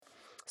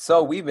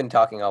So we've been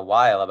talking a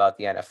while about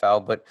the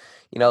NFL, but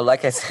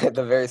like I said at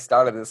the very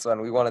start of this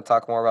one, we want to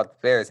talk more about the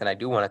Bears, and I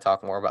do want to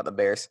talk more about the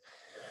Bears.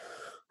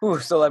 Whew,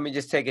 so let me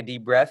just take a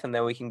deep breath, and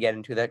then we can get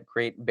into that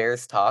great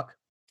Bears talk.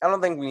 I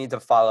don't think we need to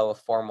follow a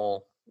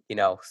formal,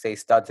 say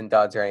studs and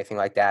duds or anything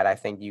like that. I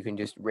think you can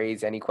just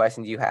raise any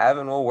questions you have,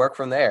 and we'll work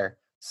from there.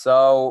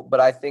 So,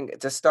 but I think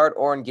to start,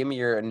 Oren, give me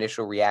your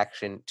initial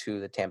reaction to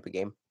the Tampa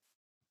game.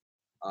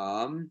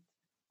 Um,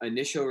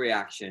 Initial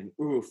reaction.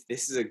 Oof,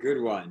 this is a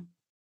good one.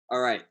 All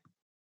right.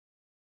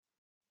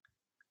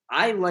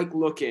 I like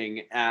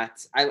looking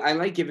at, I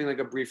like giving like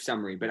a brief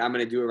summary, but I'm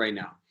going to do it right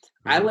now.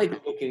 I Mhm.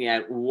 like looking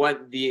at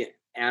what the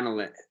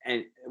analyst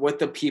and what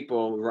the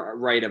people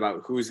write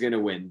about who's going to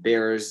win,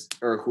 Bears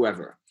or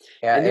whoever.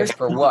 Yeah, And there's and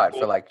for some what? For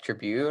people, like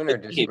Tribune or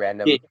just yeah,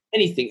 random?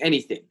 anything.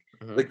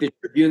 Mhm. Like the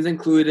Tribune's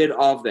included,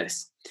 all of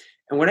this.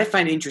 And what I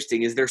find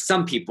interesting is there's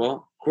some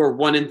people who are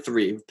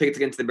 1-3 who picked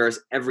against the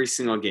Bears every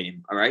single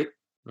game. All right.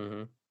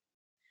 Mhm.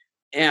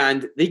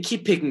 And they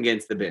keep picking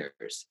against the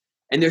Bears.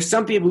 And there's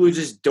some people who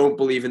just don't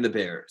believe in the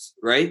Bears,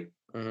 right?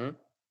 Mhm.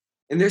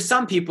 And there's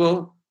some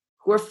people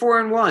who are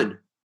 4-1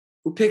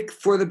 who pick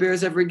for the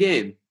Bears every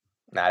game.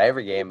 Not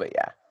every game, but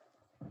yeah.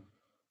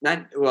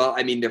 Not well,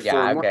 I mean they're four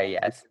Yeah. and one. Okay.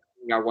 Yes.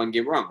 You got one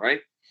game wrong,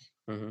 right?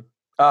 Mm-hmm.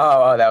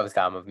 Oh, that was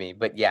dumb of me.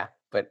 But yeah,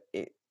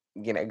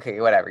 okay,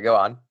 whatever. Go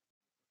on.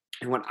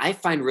 And what I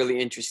find really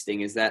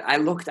interesting is that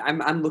I'm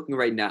looking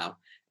right now,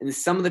 and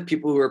some of the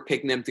people who are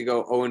picking them to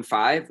go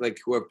 0-5, like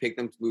who are picking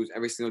them to lose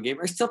every single game,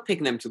 are still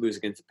picking them to lose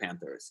against the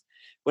Panthers.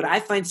 What I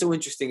find so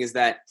interesting is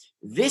that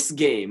this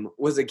game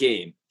was a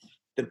game.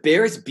 The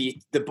Bears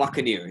beat the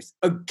Buccaneers,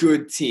 a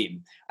good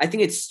team. I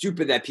think it's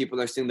stupid that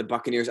people are saying the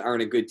Buccaneers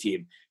aren't a good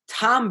team.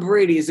 Tom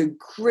Brady is a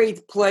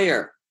great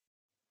player.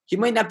 He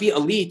might not be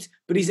elite,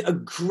 but he's a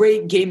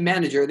great game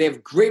manager. They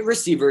have great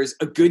receivers,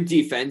 a good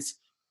defense,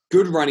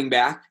 good running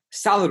back,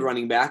 solid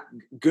running back,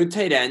 good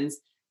tight ends,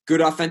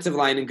 good offensive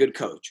line, and good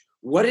coach.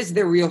 What is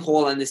their real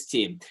hole on this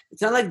team?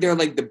 It's not like they're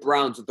like the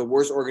Browns with the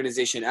worst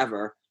organization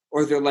ever,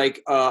 or they're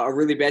like a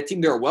really bad team.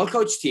 They're a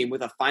well-coached team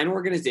with a fine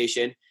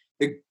organization.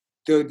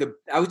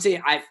 I would say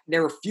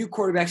there are a few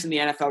quarterbacks in the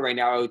NFL right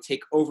now I would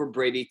take over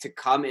Brady to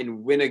come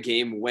and win a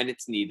game when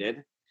it's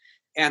needed.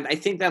 And I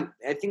think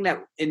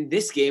that in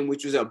this game,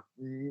 which was a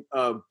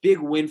big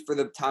win for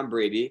the Tom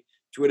Brady,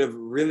 which would have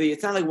really,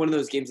 it's not like one of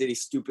those games that he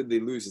stupidly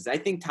loses. I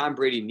think Tom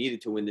Brady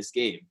needed to win this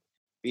game I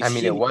because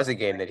mean, it was a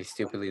game that he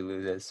stupidly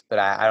loses, but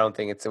I don't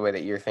think it's the way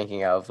that you're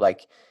thinking of,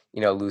 like,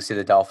 lose to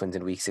the Dolphins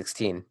in Week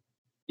 16.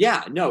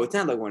 yeah, no, it's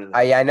not like one of those.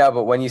 I know,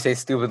 but when you say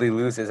stupidly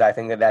loses, I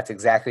think that that's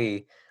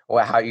exactly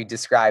how you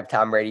describe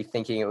Tom Brady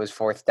thinking it was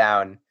fourth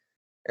down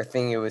or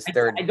thinking it was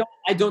third.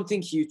 I don't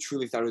think he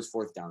truly thought it was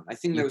fourth down. I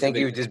think You there was a think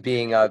he big. was just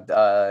being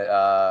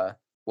a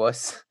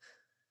wuss?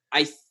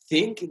 I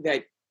think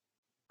that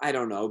I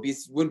don't know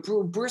because when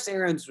Bruce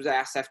Arians was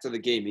asked after the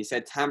game, he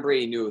said Tom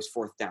Brady knew it was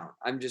fourth down.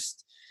 I'm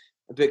just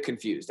a bit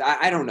confused.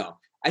 I don't know.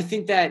 I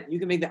think that you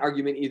can make the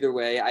argument either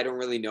way. I don't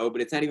really know,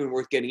 but it's not even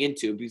worth getting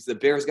into because the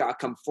Bears got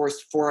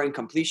forced 4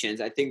 incompletions.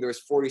 I think there was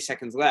 40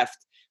 seconds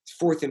left. It's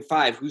 4th and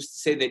 5. Who's to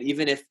say that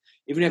even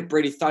if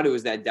Brady thought it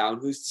was that down,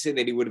 who's to say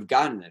that he would have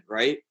gotten it,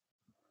 right?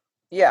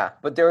 Yeah,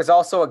 but there was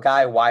also a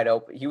guy wide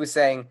open. He was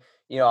saying,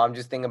 I'm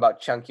just thinking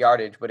about chunk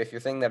yardage, but if you're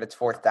thinking that it's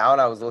fourth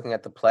down, I was looking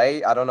at the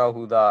play. I don't know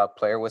who the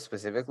player was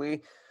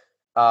specifically.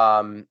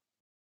 Um,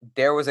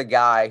 there was a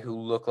guy who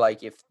looked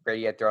like if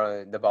Brady had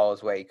thrown the ball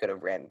his way, he could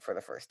have ran for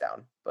the first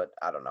down, but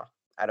I don't know.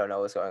 I don't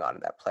know what's going on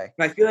in that play.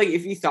 But I feel like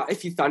if he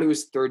thought it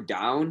was third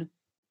down,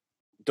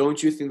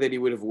 don't you think that he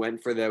would have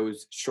went for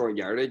those short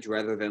yardage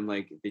rather than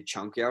like the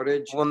chunk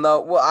yardage? Well,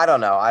 no, well, I don't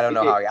know. I don't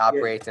know Yeah, how he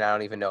operates, and I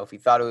don't even know if he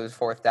thought it was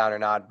fourth down or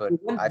not. But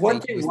I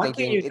think he was One thing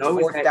thinking, you it's know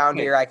is fourth that down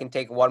here. I can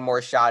take one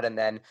more shot, and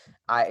then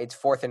it's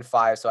 4th and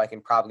 5, so I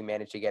can probably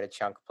manage to get a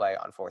chunk play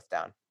on fourth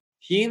down.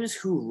 teams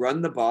who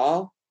run the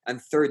ball on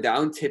third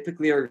down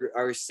typically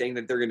are saying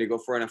that they're going to go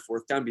for it on a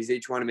fourth down because they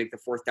just want to make the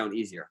fourth down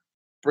easier.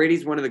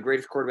 Brady's one of the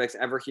greatest quarterbacks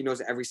ever. He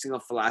knows every single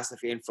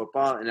philosophy in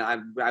football, and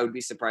I would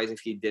be surprised if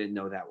he didn't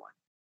know that one.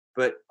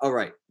 But all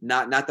right,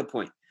 not the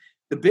point.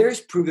 The Bears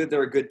prove that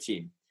they're a good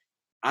team.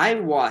 I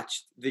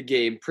watched the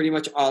game pretty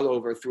much all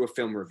over through a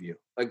film review,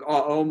 like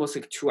almost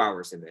like 2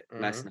 hours of it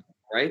last night,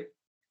 right?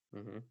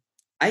 Mm-hmm.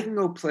 I can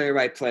go player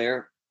by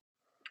player.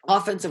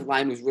 Offensive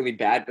line was really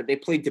bad, but they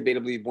played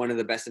debatably one of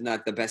the best, if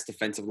not the best,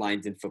 defensive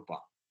lines in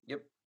football.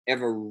 Yep. They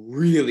have a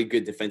really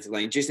good defensive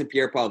line. Jason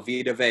Pierre-Paul,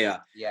 Vita Vea,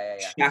 Yeah.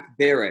 Shaq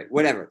Barrett,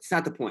 whatever. It's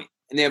not the point.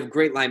 And they have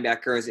great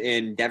linebackers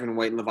in Devin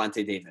White and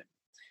Levante David.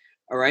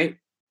 All right?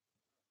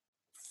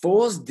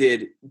 Foles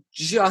did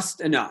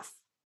just enough,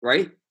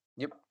 right?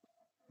 Yep.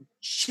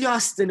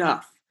 Just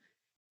enough.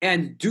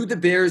 And do the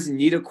Bears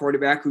need a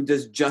quarterback who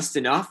does just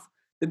enough?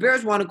 The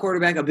Bears want a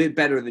quarterback a bit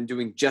better than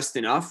doing just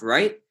enough,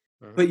 right?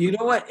 Mm-hmm. But you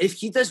know what? If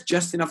he does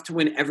just enough to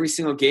win every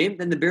single game,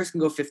 then the Bears can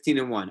go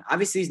 15-1.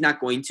 Obviously, he's not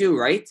going to,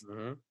 right?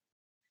 Mm-hmm.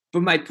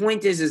 But my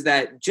point is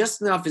that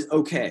just enough is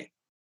okay.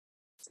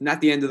 It's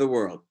not the end of the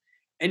world.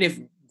 And if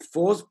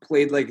Foles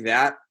played like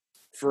that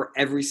for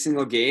every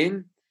single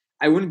game,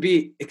 I wouldn't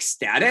be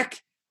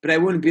ecstatic, but I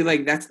wouldn't be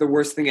like that's the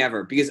worst thing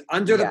ever because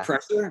under the Yeah.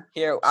 pressure.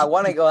 Here, I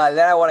want to go.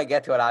 Then I want to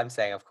get to what I'm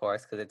saying, of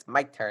course, because it's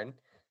my turn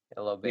in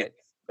a little Yeah, bit.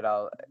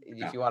 But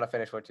if you want to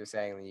finish what you're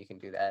saying, then you can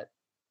do that.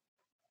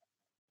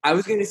 I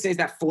was going to say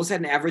that Foles had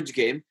an average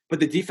game, but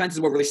the defense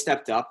is what really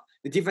stepped up.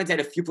 The defense had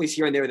a few plays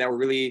here and there that were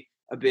really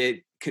a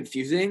bit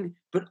confusing,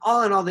 but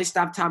all in all, they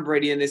stopped Tom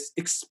Brady in this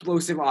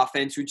explosive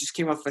offense, who just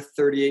came off a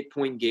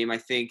 38-point game. I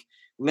think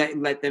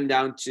let them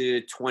down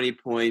to 20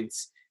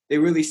 points. They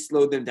really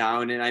slowed them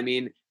down, and I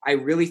mean, I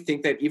really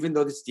think that even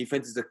though this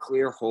defense is a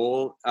clear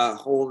hole,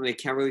 and they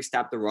can't really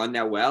stop the run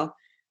that well.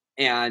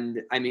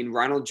 And I mean,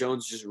 Ronald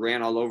Jones just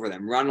ran all over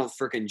them. Ronald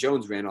frickin'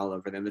 Jones ran all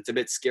over them. It's a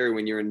bit scary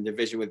when you're in a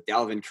division with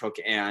Dalvin Cook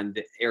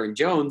and Aaron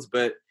Jones,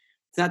 but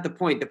it's not the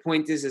point. The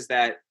point is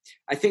that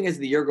I think as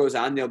the year goes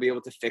on, they'll be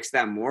able to fix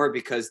that more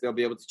because they'll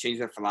be able to change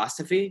their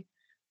philosophy.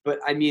 But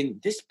I mean,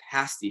 this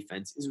pass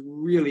defense is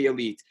really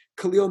elite.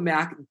 Khalil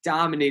Mack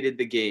dominated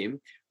the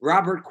game.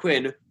 Robert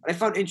Quinn, what I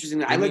found interesting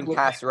that You I mean like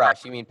pass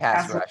rush? You mean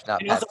pass rush,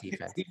 not and pass also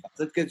defense?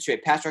 Let's get it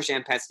straight. Pass rush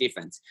and pass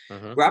defense.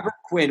 Mm-hmm. Robert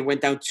Quinn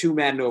went down 2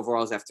 Madden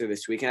overalls after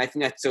this week, and I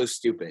think that's so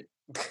stupid.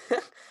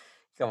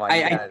 Come on,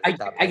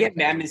 I get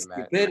Madden is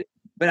stupid,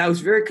 but I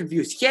was very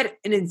confused. He had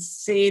an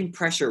insane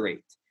pressure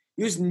rate.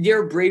 He was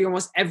near Brady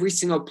almost every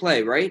single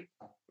play, right?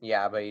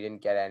 Yeah, but he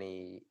didn't get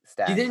any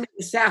stats. He didn't get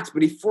the sacks,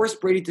 but he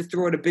forced Brady to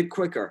throw it a bit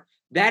quicker.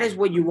 That is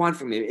what you want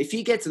from him. If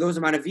he gets those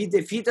amount of,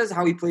 if he does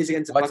how he plays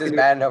against the What's Buccaneers, his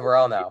Madden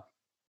overall now?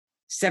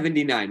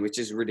 79, which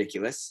is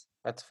ridiculous.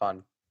 That's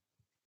fun.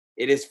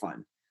 It is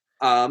fun.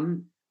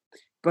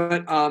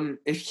 But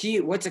if he,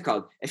 what's it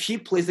called? If he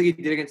plays like he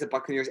did against the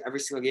Buccaneers every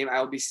single game, I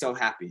will be so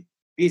happy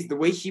because the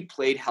way he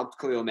played helped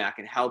Khalil Mack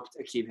and helped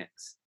Akeem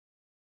Hicks.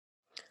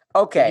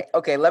 Okay.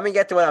 Let me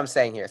get to what I'm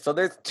saying here. So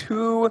there's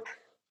 2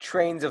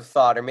 trains of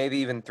thought, or maybe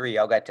even 3.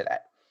 I'll get to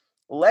that.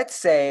 Let's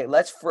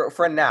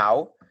for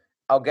now,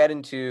 I'll get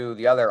into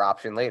the other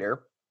option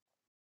later.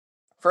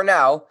 For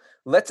now,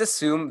 let's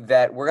assume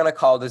that we're going to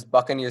call this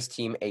Buccaneers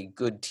team a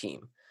good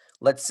team.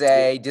 Let's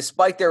say,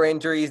 despite their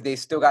injuries, they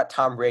still got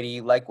Tom Brady,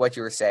 like what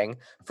you were saying.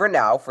 For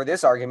now, for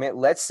this argument,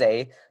 let's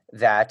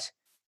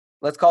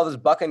call this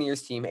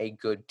Buccaneers team a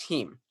good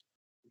team.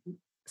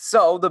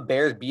 So the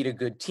Bears beat a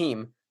good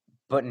team,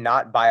 but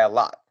not by a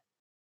lot.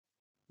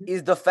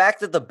 Is the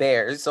fact that the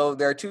Bears, so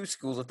there are 2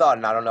 schools of thought,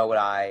 and I don't know what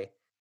I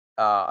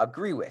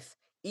agree with.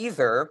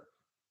 Either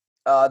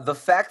the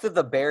fact that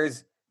the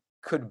Bears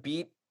could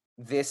beat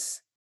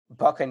this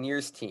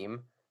Buccaneers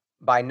team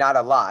by not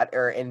a lot,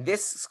 or in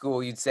this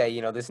school, you'd say,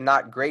 this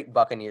not great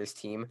Buccaneers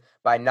team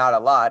by not a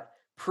lot,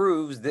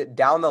 proves that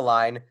down the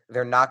line,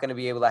 they're not going to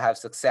be able to have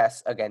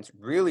success against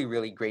really,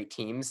 really great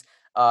teams.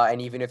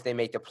 And even if they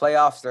make the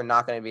playoffs, they're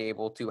not going to be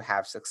able to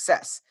have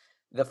success.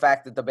 The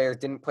fact that the Bears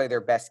didn't play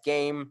their best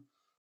game,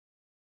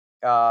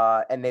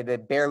 and they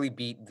barely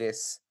beat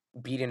this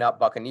beaten up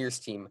Buccaneers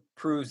team,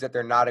 proves that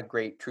they're not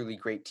a truly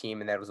great team,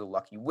 and that was a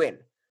lucky win,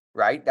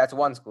 right? That's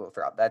one school of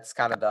thought. That's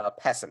kind of the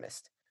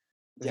pessimist.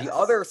 Yes. The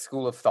other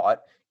school of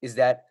thought is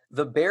that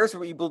the Bears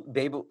were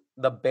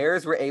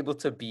able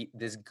to beat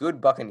this good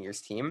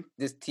Buccaneers team,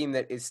 this team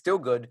that is still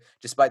good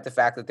despite the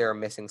fact that they're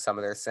missing some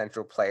of their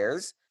central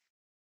players,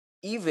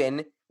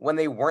 even when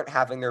they weren't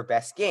having their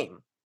best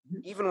game,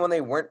 even when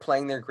they weren't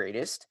playing their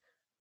greatest.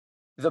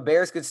 The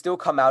Bears could still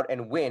come out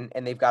and win,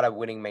 and they've got a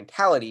winning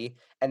mentality,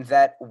 and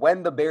that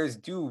when the Bears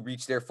do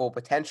reach their full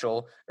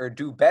potential or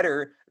do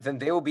better, then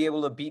they will be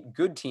able to beat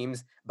good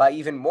teams by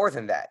even more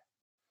than that.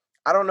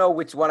 I don't know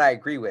which one I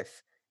agree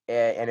with,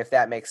 and if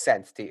that makes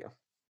sense to you.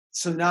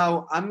 So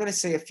now I'm going to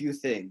say a few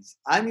things.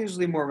 I'm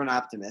usually more of an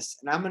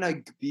optimist, and I'm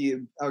going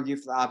to argue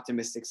for the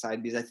optimistic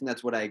side because I think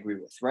that's what I agree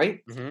with,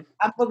 right? Mm-hmm.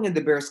 I'm looking at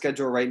the Bears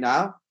schedule right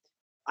now.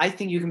 I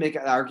think you can make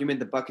an argument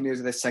the Buccaneers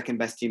are the second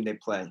best team they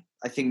play.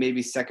 I think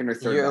maybe second or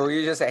third.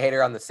 You're just a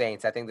hater on the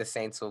Saints. I think the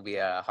Saints will be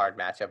a hard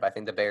matchup. I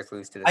think the Bears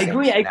lose to the Saints.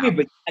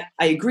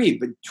 I agree.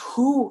 But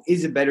who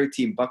is a better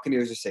team,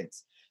 Buccaneers or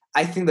Saints?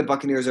 I think the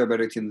Buccaneers are a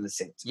better team than the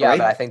Saints. Yeah, right?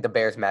 But I think the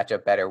Bears match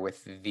up better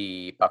with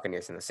the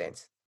Buccaneers and the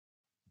Saints.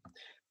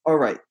 All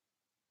right.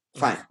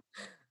 Fine.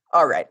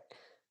 All right.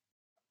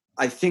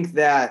 I think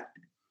that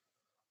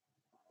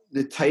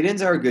the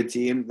Titans are a good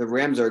team. The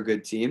Rams are a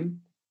good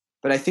team.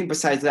 But I think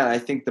besides that, I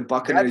think the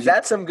Buccaneers...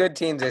 That's some good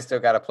teams they still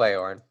got to play,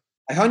 Oren.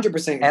 100%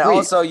 agree. And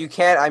also, you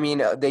can't... I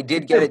mean, they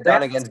did get it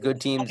done against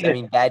good teams. I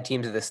mean, bad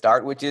teams at the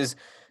start, which is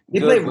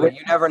good. But you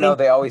never know.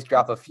 They always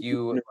drop a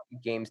few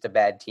games to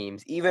bad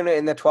teams. Even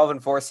in the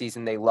 12-4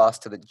 season, they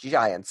lost to the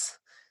Giants.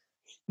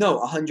 No,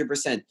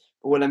 100%.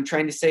 But what I'm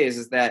trying to say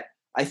is that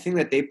I think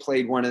that they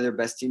played one of their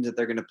best teams that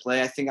they're going to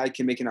play. I think I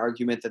can make an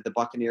argument that the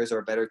Buccaneers are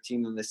a better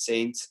team than the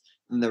Saints,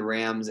 than the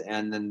Rams,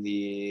 and then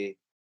the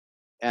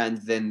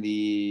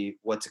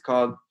what's it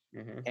called?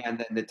 Mm-hmm. And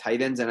then the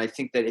Titans. And I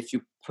think that if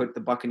you put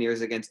the Buccaneers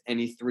against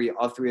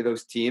all three of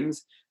those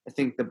teams, I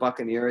think the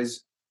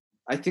Buccaneers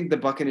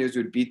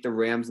would beat the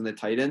Rams and the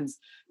Titans.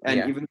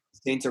 And even the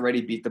Saints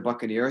already beat the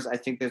Buccaneers. I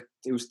think that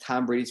it was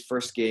Tom Brady's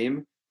first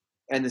game,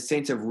 and the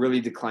Saints have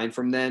really declined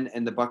from then,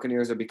 and the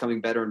Buccaneers are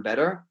becoming better and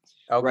better.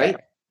 Okay. Right?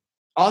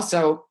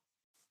 Also,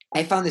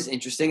 I found this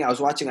interesting. I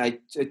was watching a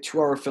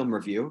 2-hour film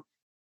review,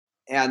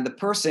 and the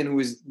person who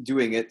was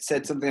doing it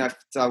said something I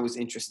thought was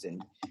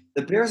interesting.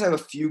 The Bears have a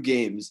few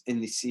games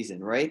in the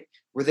season, right,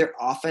 where their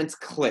offense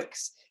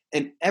clicks,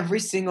 and every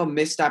single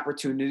missed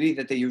opportunity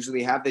that they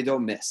usually have, they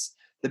don't miss.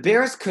 The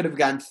Bears could have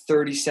gotten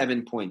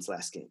 37 points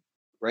last game,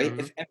 right, Mm-hmm.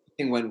 if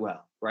everything went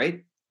well,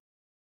 right?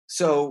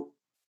 So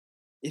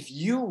if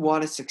you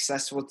want a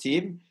successful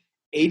team,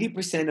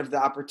 80% of the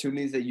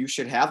opportunities that you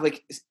should have,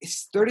 like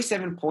it's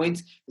 37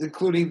 points,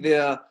 including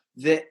the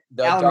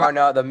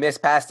Allen The miss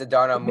pass to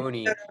Darnell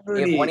Mooney.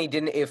 Mooney.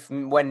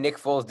 When Nick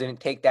Foles didn't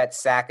take that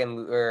sack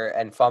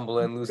and fumble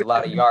and lose a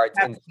lot of yards,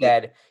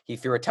 instead he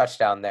threw a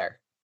touchdown there.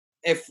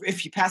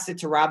 If you pass it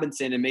to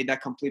Robinson and made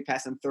that complete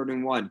pass on 3rd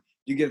and 1,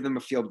 you give them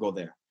a field goal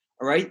there.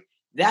 All right?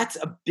 That's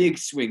a big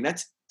swing.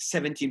 That's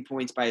 17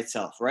 points by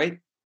itself, right?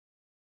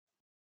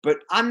 But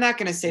I'm not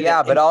going to say that.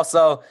 Yeah, but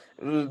also,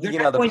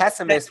 the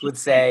pessimist would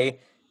say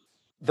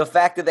the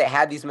fact that they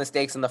had these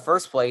mistakes in the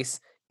first place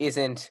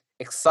isn't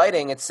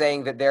exciting. It's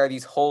saying that there are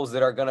these holes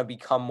that are going to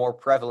become more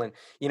prevalent.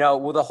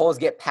 Will the holes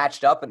get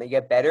patched up and they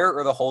get better,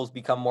 or the holes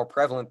become more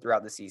prevalent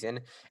throughout the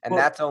season? And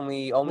that's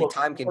only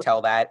time can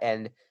tell that.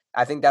 And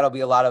I think that'll be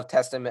a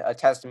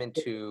testament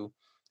to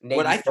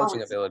Nagy's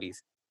coaching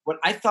abilities. What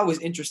I thought was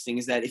interesting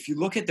is that if you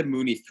look at the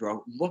Mooney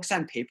throw, looks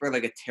on paper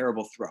like a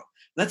terrible throw.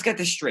 Let's get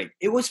this straight.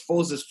 It was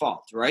Foles'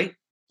 fault, right?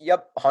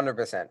 Yep,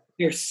 100%.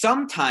 There's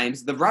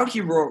sometimes the route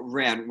he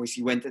ran was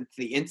he went into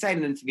the inside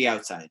and into the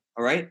outside,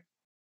 all right?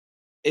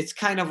 It's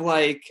kind of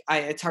like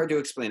it's hard to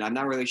explain. I'm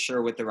not really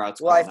sure what the routes.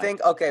 Well, I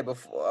think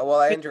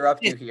I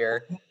interrupt you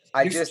here,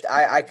 I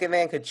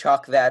could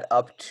chalk that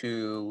up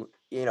to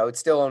it's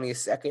still only a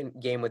second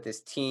game with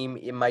this team.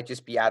 It might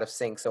just be out of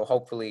sync. So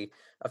hopefully,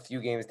 a few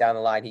games down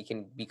the line, he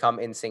can become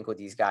in sync with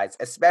these guys.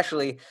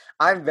 Especially,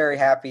 I'm very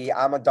happy.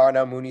 I'm a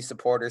Darnell Mooney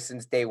supporter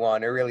since day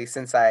one, or really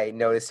since I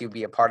noticed he'd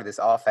be a part of this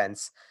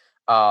offense.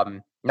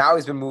 Now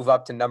he's been moved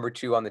up to number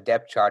 2 on the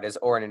depth chart, as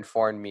Oren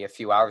informed me a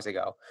few hours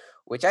ago,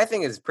 which I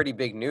think is pretty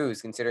big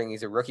news considering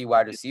he's a rookie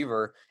wide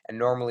receiver. And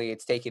normally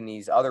it's taken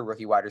these other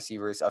rookie wide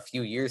receivers a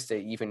few years to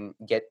even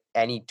get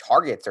any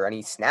targets or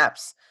any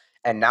snaps.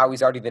 And now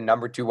he's already the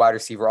number 2 wide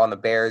receiver on the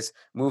Bears,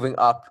 moving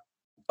up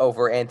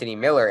over Anthony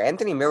Miller.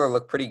 Anthony Miller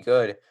looked pretty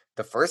good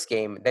the first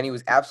game. Then he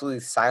was absolutely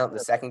silent the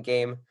second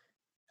game.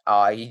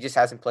 He just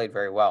hasn't played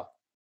very well.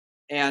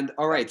 And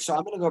all right, so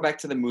I'm going to go back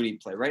to the Mooney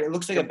play, right? It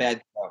looks like a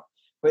bad throw.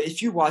 But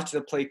if you watch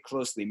the play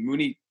closely,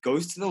 Mooney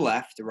goes to the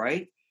left,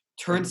 right?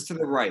 Turns to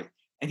the right.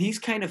 And he's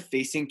kind of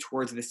facing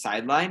towards the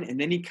sideline. And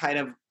then he kind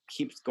of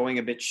keeps going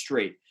a bit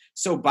straight.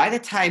 So by the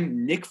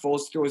time Nick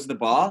Foles throws the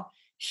ball,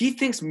 he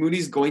thinks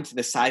Mooney's going to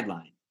the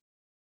sideline.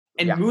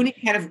 And Mooney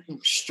kind of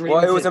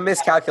straightens. Well, it was a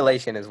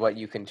miscalculation is what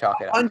you can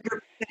chalk it up. 100%.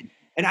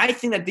 And I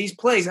think that these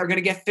plays are going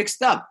to get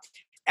fixed up.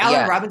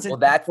 Allen Robinson. Well,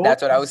 that's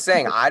what I was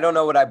saying. I don't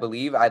know what I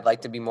believe. I'd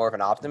like to be more of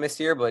an optimist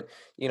here, but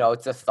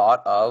it's a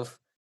thought of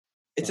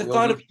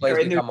will these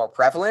plays become more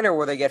prevalent, or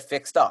will they get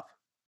fixed up?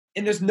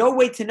 And there's no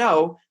way to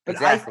know. But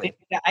exactly.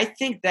 I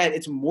think that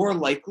it's more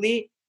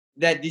likely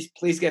that these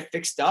plays get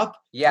fixed up.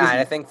 Yeah, and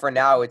I think for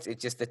now it's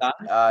just the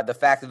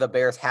fact that the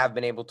Bears have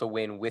been able to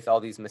win with all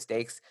these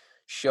mistakes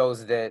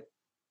shows that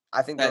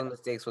I think those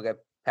mistakes will get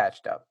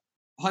patched up.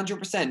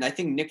 100%. I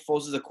think Nick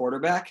Foles is a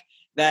quarterback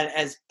that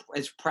as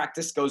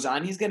practice goes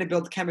on, he's going to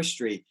build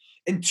chemistry.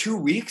 In 2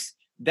 weeks,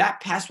 that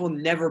pass will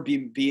never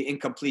be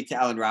incomplete to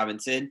Allen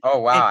Robinson. Oh,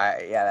 wow.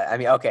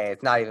 Okay,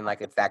 it's not even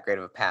like it's that great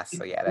of a pass.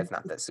 So, yeah, that's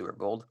not that super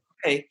bold.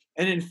 Okay,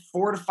 and in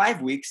 4 to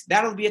 5 weeks,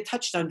 that'll be a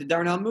touchdown to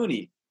Darnell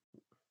Mooney.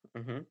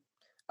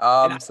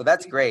 Mm-hmm. So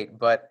that's great,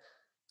 but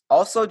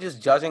also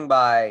just judging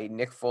by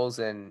Nick Foles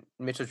and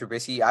Mitchell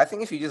Trubisky, I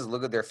think if you just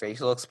look at their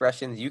facial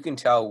expressions, you can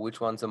tell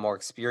which one's the more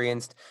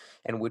experienced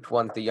and which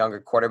one's the younger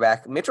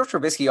quarterback. Mitchell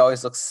Trubisky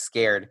always looks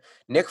scared.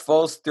 Nick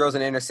Foles throws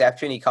an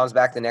interception. He comes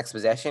back the next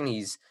possession.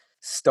 He's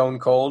stone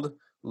cold,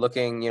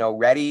 looking,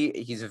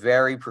 ready. He's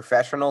very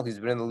professional. He's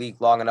been in the league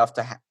long enough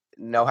to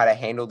know how to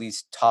handle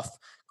these tough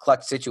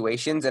clutch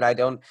situations.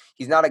 And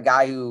he's not a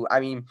guy who,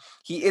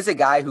 he is a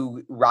guy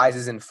who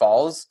rises and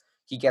falls.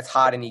 He gets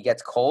hot and he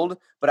gets cold,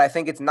 but I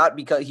think it's not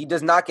because he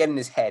does not get in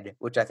his head,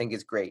 which I think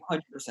is great.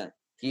 100%.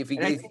 He's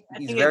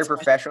very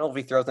professional. If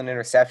he throws an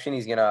interception,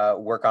 he's going to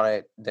work on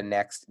it the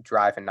next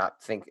drive and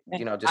not think,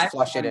 just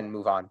flush it and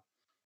move on.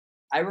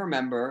 I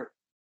remember,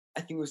 I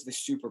think it was the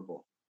Super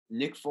Bowl,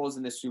 Nick Foles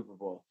in the Super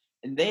Bowl,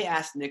 and they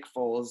asked Nick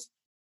Foles,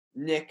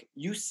 Nick,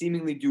 you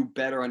seemingly do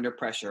better under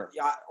pressure,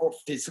 or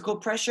physical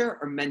pressure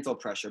or mental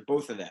pressure,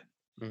 both of them.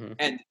 Mm-hmm.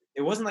 And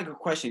it wasn't like a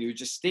question. He was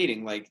just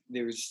stating,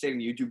 they were just stating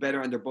you do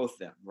better under both of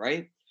them,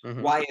 right?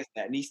 Mm-hmm. Why is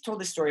that? And he's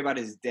told this story about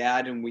his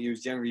dad, and when he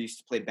was younger, he used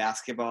to play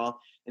basketball.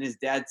 And his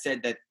dad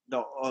said that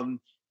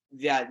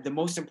the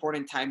most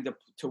important time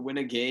to win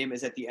a game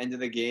is at the end of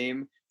the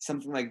game,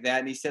 something like that.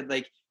 And he said,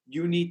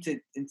 you need to,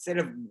 instead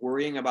of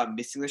worrying about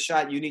missing the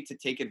shot, you need to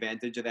take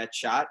advantage of that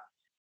shot,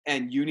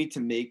 and you need to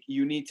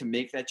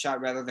make that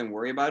shot rather than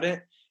worry about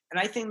it.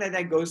 And I think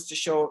that goes to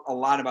show a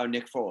lot about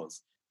Nick Foles.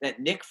 that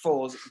Nick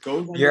Foles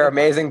goes under Your the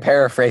amazing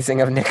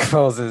paraphrasing of Nick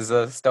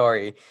Foles'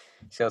 story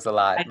shows a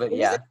lot. But It was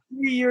yeah. like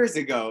 3 years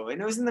ago,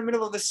 and it was in the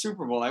middle of the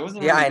Super Bowl. I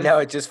wasn't Yeah, really I know.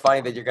 It's just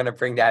funny that you're going to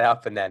bring that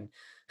up and then.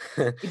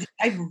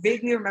 I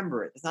vaguely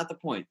remember it. That's not the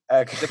point. The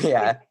Okay, point,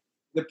 yeah.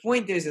 the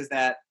point is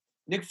that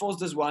Nick Foles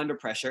does well under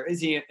pressure.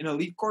 Is he an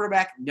elite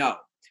quarterback? No.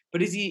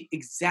 But is he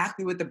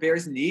exactly what the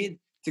Bears need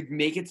to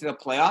make it to the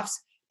playoffs?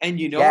 And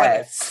you know what?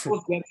 If Yes.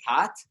 Foles gets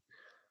hot,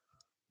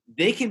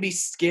 they can be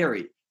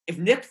scary. If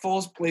Nick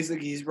Foles plays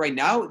like he's right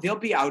now, they'll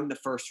be out in the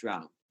first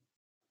round.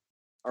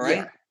 All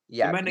right? They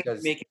Yeah, might not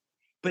because make it.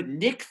 But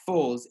Nick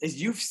Foles,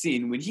 as you've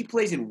seen, when he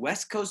plays in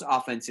West Coast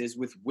offenses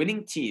with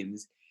winning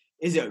teams,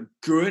 is a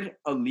good,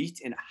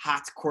 elite, and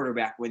hot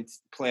quarterback when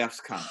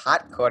playoffs come.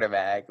 hot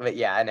quarterback. But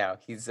yeah, I know.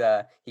 He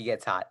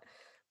gets hot.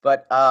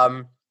 But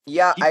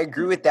yeah, I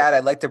agree with that.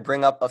 I'd like to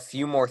bring up a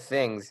few more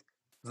things.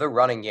 The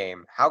running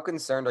game. How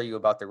concerned are you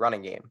about the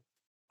running game?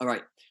 All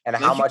right. And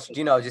how much do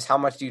you know? Just how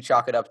much do you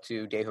chalk it up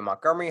to David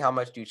Montgomery? How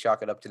much do you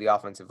chalk it up to the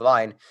offensive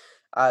line?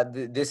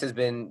 This has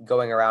been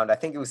going around. I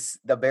think it was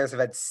the Bears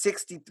have had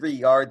 63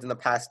 yards in the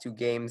past 2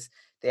 games.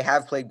 They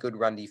have played good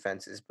run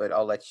defenses, but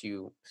I'll let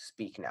you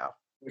speak now.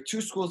 There are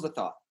two schools of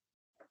thought.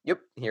 Yep,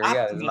 here we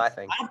go. This is my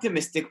thing.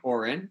 Optimistic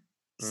Oren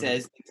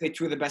says they play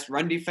two of the best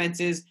run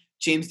defenses.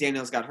 James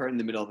Daniels got hurt in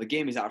the middle of the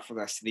game. He's out for the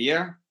rest of the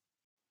year.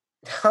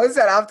 How is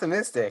that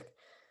optimistic?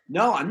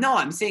 No,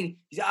 I'm saying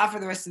he's out for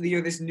the rest of the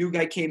year. This new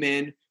guy came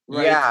in.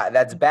 Right? Yeah,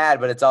 that's bad,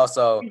 but it's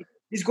also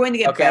he's going to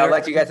get okay. better. I'll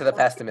let you get to the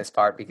pessimist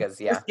part because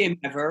First game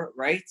ever,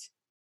 right?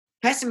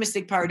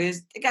 Pessimistic part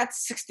is they got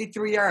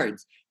 63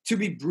 yards. To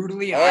be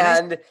brutally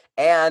honest,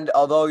 and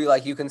although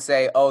you can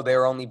say, oh, they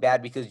were only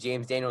bad because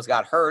James Daniels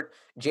got hurt.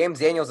 James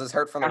Daniels is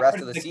hurt from the rest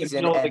of the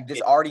season, and this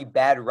already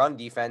bad run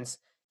defense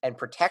and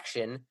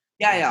protection,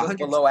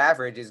 below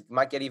average,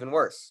 might get even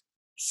worse.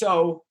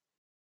 So,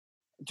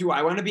 do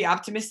I want to be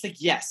optimistic?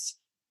 Yes,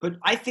 but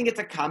I think it's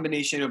a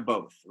combination of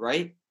both,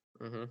 right?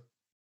 Mm-hmm.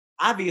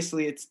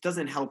 Obviously, it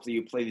doesn't help that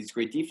you play these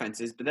great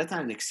defenses, but that's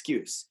not an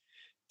excuse.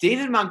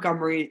 David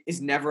Montgomery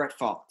is never at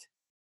fault.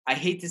 I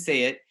hate to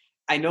say it.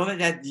 I know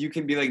that you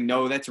can be like,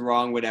 no, that's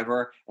wrong,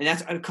 whatever. And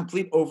that's a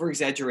complete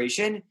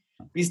over-exaggeration.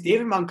 Because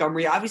David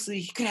Montgomery, obviously,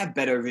 he could have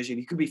better vision.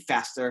 He could be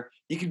faster.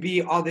 He could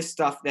be all this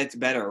stuff that's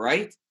better,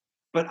 right?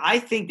 But I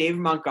think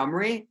David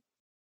Montgomery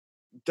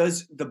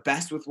does the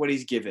best with what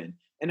he's given.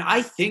 And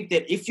I think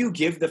that if you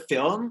give the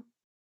film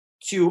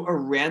to a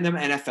random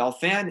NFL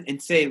fan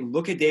and say,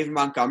 look at David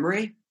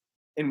Montgomery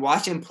and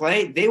watch him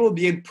play, they will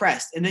be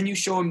impressed. And then you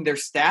show him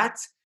his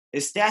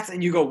stats,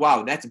 and you go,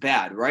 wow, that's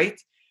bad,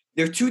 right?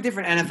 They're two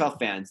different NFL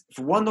fans. If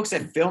one looks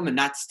at film and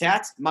not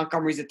stats,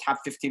 Montgomery's a top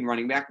 15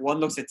 running back. One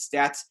looks at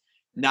stats,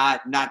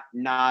 not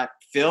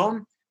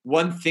film.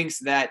 One thinks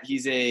that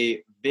he's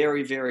a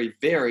very, very,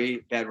 very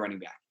bad running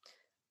back.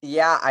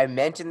 Yeah, I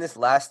mentioned this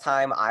last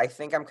time. I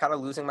think I'm kind of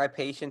losing my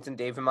patience in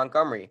David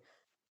Montgomery.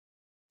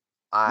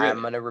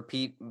 I'm going to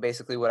repeat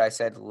basically what I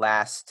said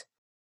last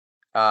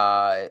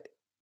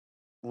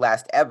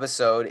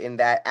episode, in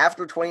that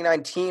after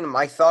 2019,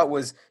 my thought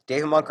was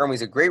David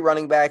Montgomery's a great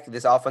running back.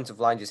 This offensive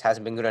line just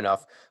hasn't been good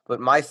enough. But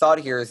my thought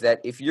here is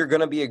that if you're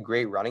going to be a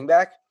great running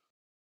back,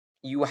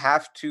 you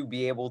have to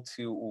be able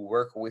to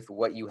work with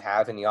what you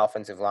have in the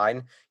offensive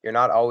line. You're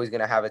not always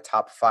going to have a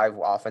top 5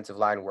 offensive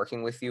line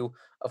working with you.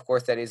 Of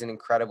course, that is an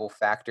incredible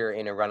factor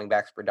in a running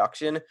back's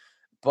production.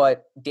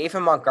 But David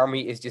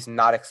Montgomery is just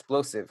not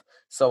explosive.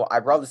 So I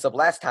brought this up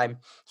last time.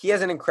 He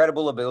has an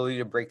incredible ability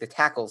to break the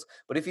tackles.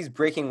 But if he's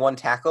breaking one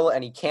tackle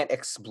and he can't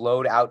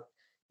explode out,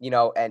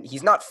 and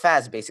he's not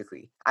fast,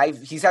 basically.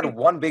 He's had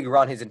one big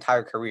run his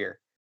entire career.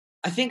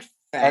 I think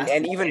fast.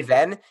 And even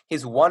then,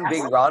 his one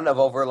big run it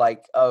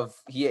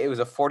was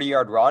a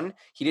 40-yard run.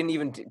 He didn't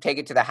even take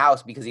it to the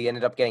house because he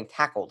ended up getting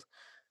tackled.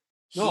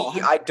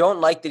 I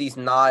don't like that he's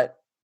not.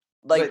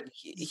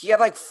 He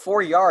had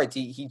 4 yards.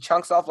 He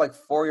chunks off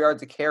 4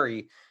 yards a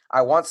carry.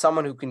 I want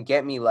someone who can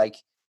get me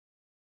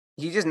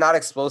he's just not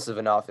explosive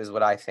enough is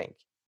what I think.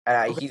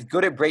 He's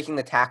good at breaking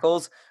the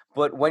tackles,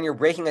 but when you're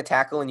breaking a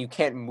tackle and you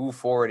can't move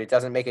forward, it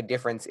doesn't make a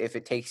difference if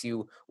it takes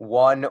you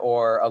 1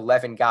 or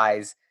 11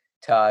 guys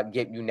to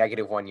get you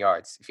 -1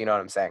 yards, if you know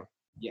what I'm saying.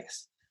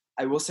 Yes.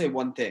 I will say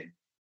one thing.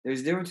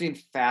 There's a difference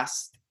between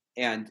fast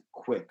and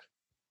quick.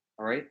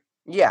 All right?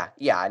 Yeah,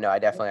 I know. I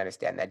definitely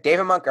understand that.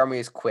 David Montgomery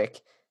is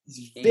quick.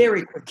 He's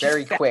very quick.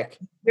 Quick.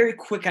 Very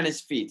quick on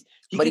his feet.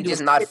 But he's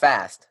just not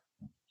fast.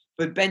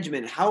 But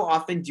Benjamin, how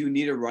often do you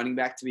need a running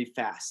back to be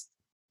fast?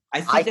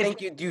 I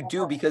think you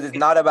do because it's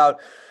not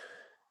about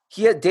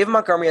David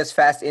Montgomery has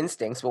fast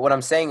instincts, but what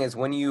I'm saying is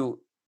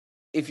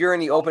if you're in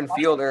the open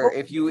field or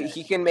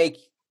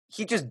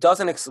he just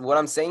doesn't what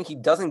I'm saying, he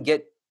doesn't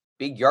get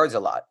big yards a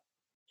lot.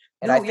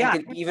 And I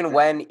think that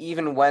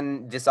even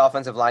when this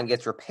offensive line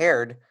gets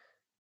repaired,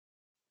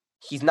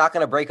 he's not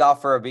going to break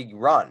off for a big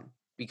run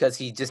because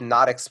he's just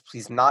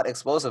he's not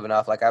explosive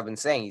enough. Like I've been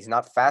saying, he's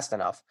not fast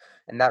enough.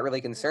 And that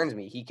really concerns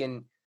me. He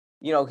can,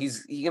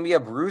 he can be a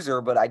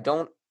bruiser, but I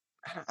don't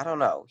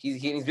know.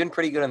 He's been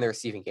pretty good in the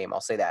receiving game. I'll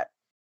say that.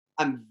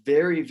 I'm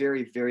very,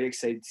 very, very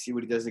excited to see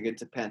what he does against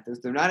the Panthers.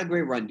 They're not a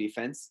great run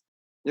defense.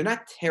 They're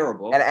not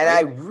terrible. And right?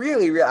 I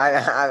really,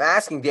 I'm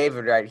asking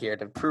David right here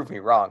to prove me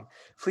wrong.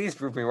 Please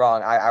prove me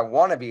wrong. I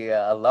want to be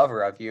a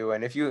lover of you.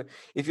 And if you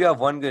have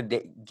one good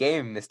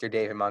game, Mr.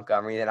 David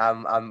Montgomery, then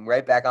I'm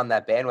right back on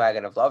that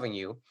bandwagon of loving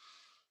you.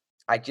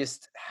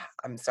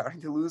 I'm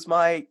starting to lose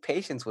my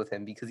patience with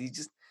him because he's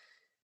just,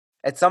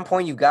 at some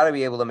point you've got to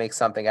be able to make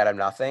something out of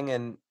nothing.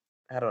 And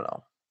I don't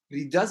know. But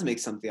he does make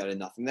something out of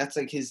nothing. That's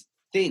like his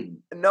thing.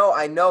 No,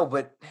 I know,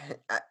 but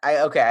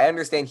I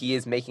understand he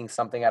is making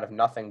something out of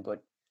nothing,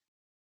 but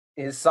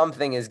his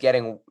something is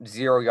getting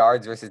 0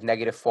 yards versus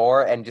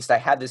 -4. And just, I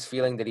had this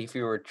feeling that if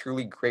he were a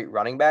truly great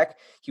running back,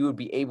 he would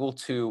be able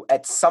to,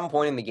 at some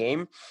point in the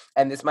game,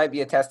 and this might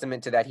be a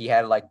testament to that he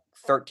had like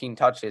 13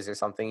 touches or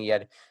something. He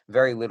had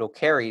very little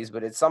carries,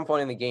 but at some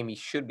point in the game, he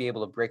should be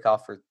able to break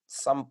off for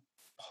some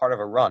part of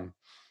a run.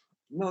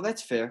 No,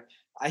 that's fair.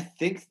 I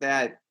think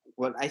that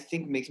what I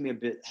think makes me a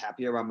bit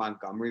happier about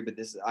Montgomery, but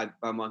this is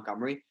about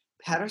Montgomery.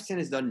 Patterson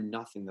has done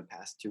nothing the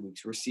past 2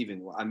 weeks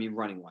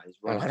running wise.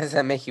 Why does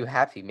that make you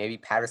happy? Maybe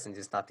Patterson's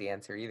just not the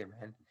answer either,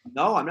 man.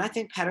 No, I'm not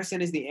saying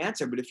Patterson is the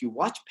answer, but if you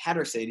watch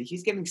Patterson,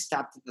 he's getting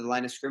stopped at the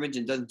line of scrimmage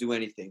and doesn't do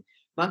anything.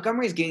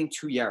 Montgomery is gaining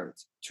 2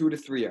 yards, 2 to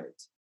 3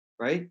 yards,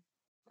 right?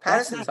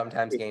 Patterson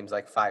sometimes gains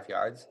like 5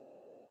 yards.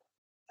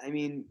 I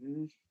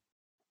mean,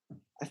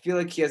 I feel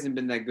like he hasn't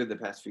been that good the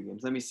past few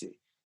games. Let me see.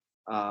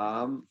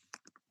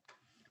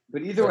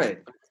 But either way,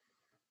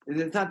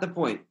 it's not the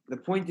point. The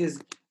point is,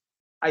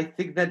 I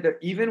think that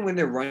even when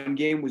their run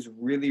game was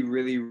really,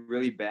 really,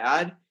 really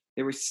bad,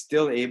 they were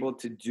still able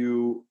to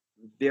do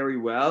very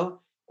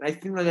well. And I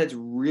think that that's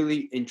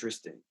really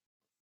interesting.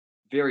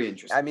 Very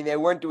interesting. I mean, they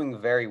weren't doing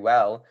very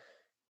well.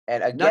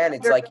 And again,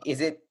 it's like,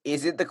 is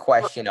it the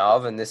question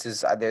of, and this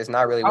is, there's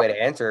not really a way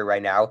to answer it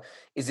right now.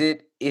 Is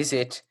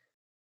it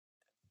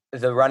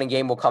the running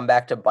game will come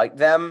back to bite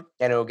them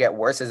and it'll get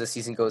worse as the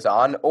season goes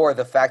on, or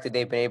the fact that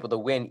they've been able to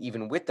win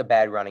even with the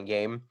bad running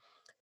game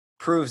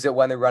proves that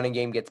when the running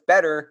game gets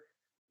better,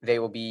 they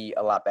will be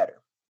a lot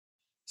better.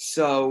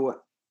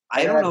 So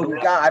I don't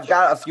know. I've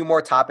got a few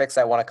more topics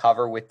I want to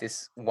cover with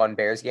this one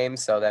Bears game,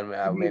 so then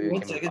maybe we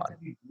can move on. To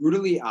be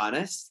brutally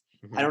honest,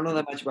 I don't know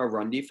that much about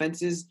run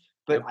defenses,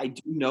 but I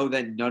do know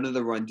that none of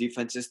the run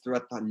defenses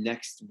throughout the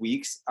next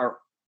weeks are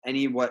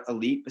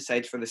elite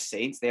besides for the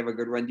Saints. They have a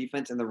good run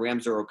defense, and the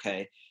Rams are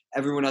okay.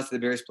 Everyone else the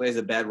Bears play is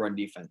a bad run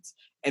defense.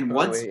 And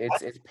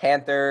it's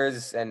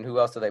Panthers, and who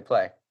else do they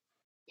play?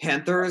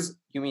 Panthers.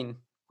 You mean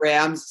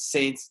Rams,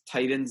 Saints,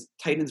 Titans,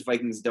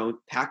 Vikings don't.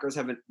 Packers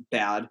have it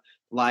bad.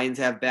 Lions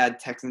have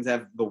bad. Texans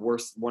have the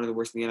worst, one of the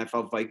worst in the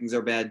NFL. Vikings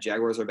are bad.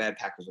 Jaguars are bad.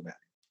 Packers are bad.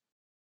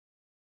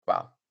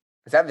 Wow.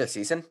 Is that their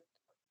season?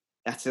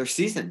 That's their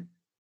season.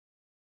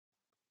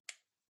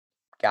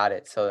 Got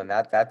it. So then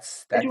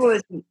that's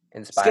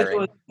inspiring.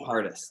 Schedule is the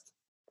hardest.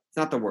 It's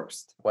not the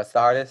worst. What's the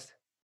hardest?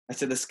 I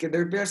said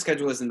their Bears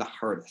schedule isn't the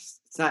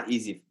hardest. It's not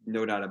easy,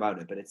 no doubt about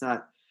it, but it's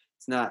not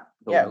the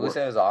worst. Who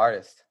said it was the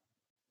hardest?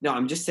 No,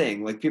 I'm just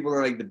saying, like, people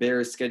are like, the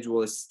Bears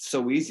schedule is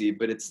so easy,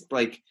 but it's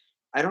like,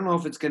 I don't know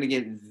if it's going to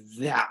get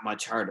that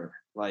much harder.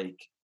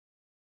 Like,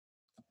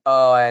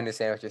 oh, I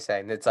understand what you're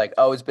saying. It's like,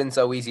 oh, it's been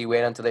so easy.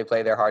 Wait until they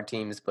play their hard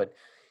teams, but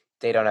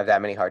they don't have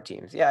that many hard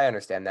teams. Yeah, I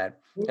understand that.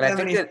 And I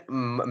think that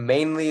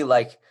mainly,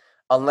 like,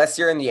 unless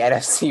you're in the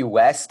NFC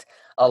West,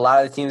 a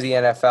lot of the teams in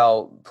the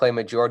NFL play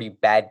majority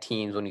bad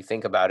teams when you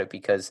think about it,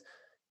 because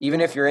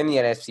even if you're in the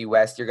NFC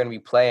West, you're going to be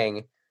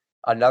playing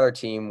another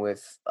team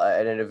with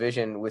in a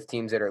division with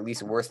teams that are at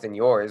least worse than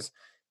yours.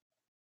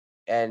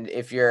 And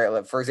if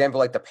you're, for example,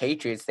 like the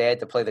Patriots, they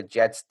had to play the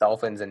Jets,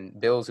 Dolphins, and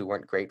Bills, who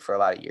weren't great for a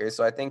lot of years.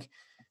 So I think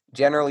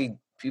generally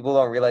people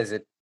don't realize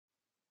that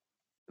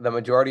the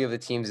majority of the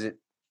teams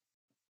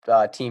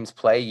that teams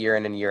play year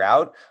in and year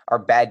out are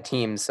bad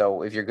teams.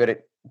 So if you're good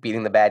at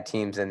beating the bad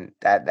teams, and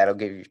that'll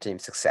give your team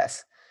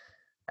success.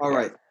 All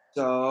right.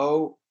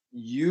 So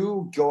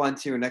you go on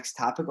to your next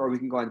topic, or we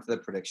can go on to the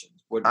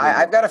predictions.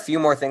 I've got a few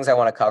more things I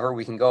want to cover.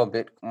 We can go a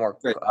bit more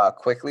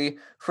quickly.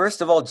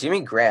 First of all, Jimmy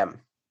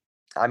Graham.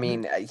 I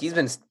mean, he's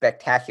been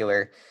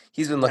spectacular.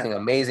 He's been looking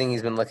amazing.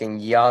 He's been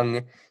looking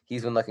young.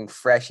 He's been looking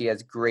fresh. He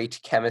has great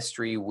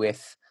chemistry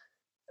with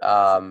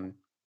Nick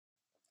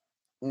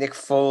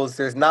Foles.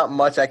 There's not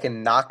much I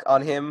can knock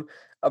on him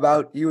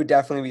about. He would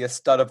definitely be a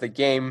stud of the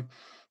game.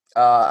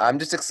 I'm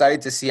just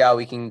excited to see how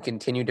we can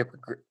continue to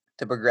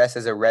progress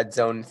as a red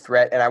zone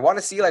threat. And I want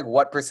to see, like,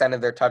 what percent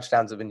of their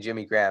touchdowns have been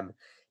Jimmy Graham.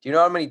 Do you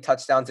know how many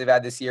touchdowns they've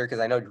had this year? Because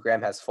I know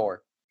Graham has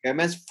 4. Graham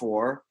has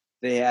 4.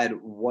 They had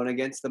one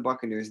against the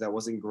Buccaneers that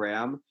wasn't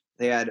Graham.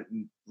 They had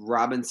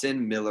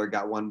Robinson. Miller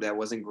got one that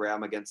wasn't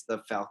Graham against the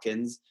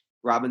Falcons.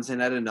 Robinson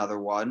had another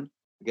one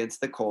against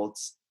the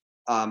Colts.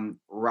 Are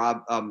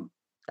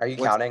you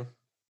counting?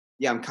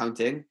 Yeah, I'm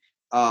counting.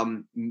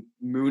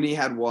 Mooney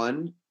had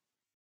one,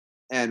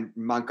 and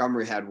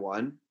Montgomery had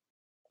one.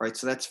 Right,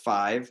 so that's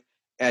 5.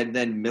 And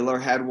then Miller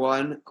had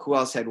one. Who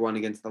else had one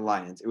against the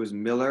Lions? It was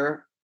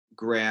Miller,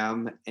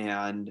 Graham,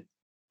 and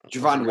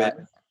Javon Witt.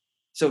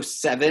 So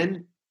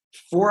 7.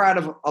 4 out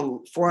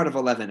of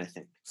 11, I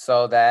think.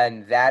 So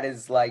then that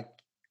is like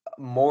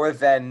more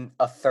than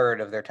a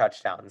third of their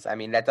touchdowns. I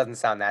mean, that doesn't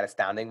sound that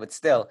astounding, but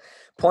still,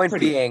 point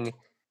being,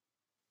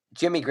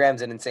 Jimmy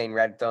Graham's an insane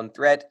red zone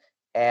threat.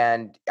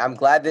 And I'm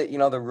glad that,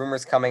 the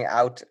rumors coming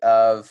out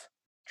of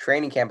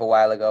training camp a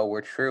while ago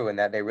were true and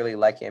that they really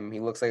like him. He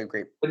looks like a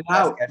great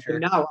pass catcher.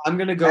 But now I'm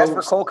going to go. As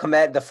for Cole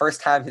Kmet, the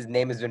first time his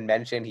name has been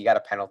mentioned, he got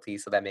a penalty,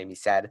 so that made me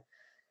sad.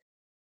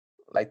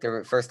 Like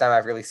the first time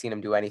I've really seen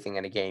him do anything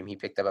in a game, he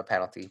picked up a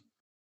penalty.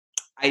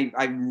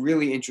 I'm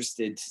really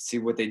interested to see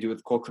what they do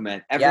with Cole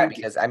Kmet.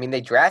 Because,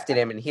 they drafted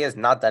him and he has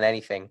not done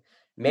anything.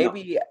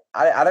 Maybe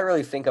I don't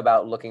really think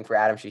about looking for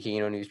Adam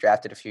Shaheen when he was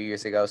drafted a few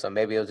years ago, so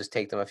maybe it'll just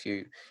take them a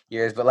few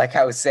years. But like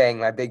I was saying,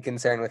 my big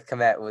concern with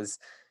Kmet was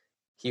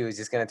he was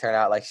just going to turn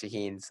out like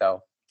Shaheen,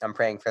 so I'm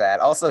praying for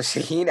that. Also,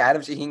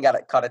 Adam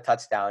Shaheen caught a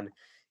touchdown.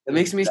 It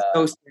makes me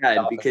so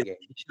sad because he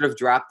should have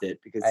dropped it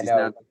because he's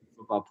not a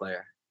football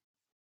player.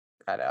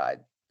 I know,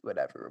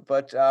 whatever.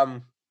 But,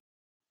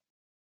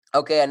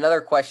 okay,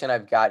 another question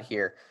I've got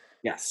here.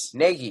 Yes.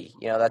 Nagy,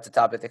 that's a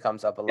topic that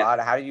comes up a lot.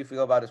 How do you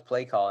feel about his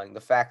play calling?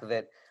 The fact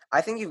that I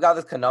think you've got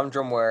this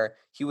conundrum where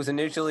he was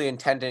initially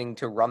intending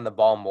to run the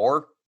ball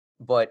more,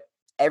 but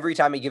every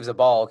time he gives a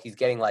ball, he's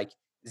getting like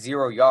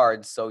 0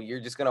 yards. So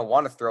you're just going to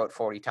want to throw it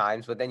 40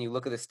 times. But then you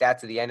look at the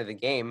stats at the end of the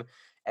game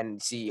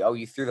and see,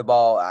 you threw the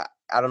ball.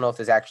 I don't know if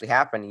this actually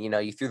happened.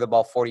 You threw the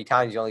ball 40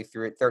 times. You only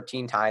threw it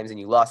 13 times and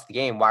you lost the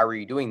game. Why were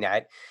you doing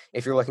that?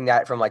 If you're looking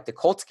at it from like the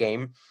Colts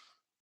game,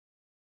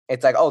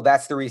 it's like,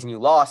 that's the reason you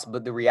lost.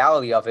 But the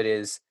reality of it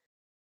is,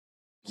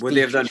 would they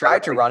have done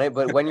tried to run it,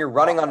 but when you're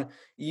running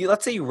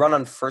let's say you run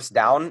on first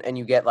down and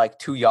you get like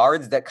 2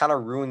 yards, that kind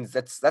of ruins.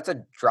 That's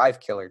a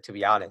drive killer, to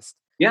be honest.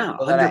 Yeah.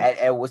 Well, then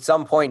at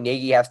some point,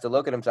 Nagy has to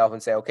look at himself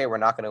and say, okay, we're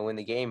not going to win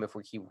the game if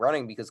we keep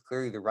running because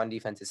clearly the run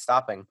defense is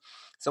stopping.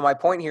 So my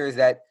point here is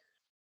that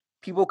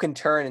people can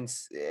turn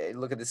and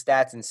look at the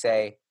stats and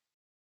say,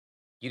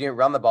 you didn't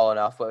run the ball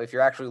enough. But if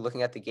you're actually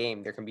looking at the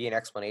game, there can be an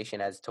explanation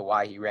as to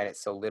why he ran it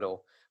so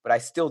little. But I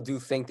still do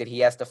think that he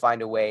has to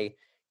find a way.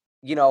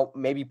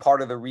 Maybe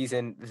part of the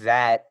reason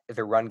that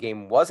the run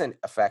game wasn't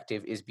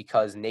effective is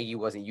because Nagy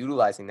wasn't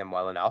utilizing them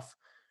well enough.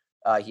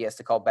 He has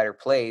to call better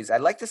plays.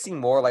 I'd like to see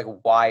more like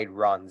wide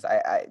runs.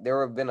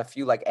 There have been a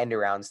few like end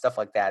around stuff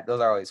like that. Those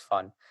are always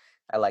fun.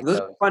 I like those.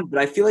 Are fun, but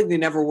I feel like they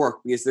never work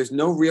because there's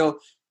no real.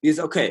 Because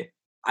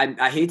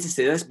I hate to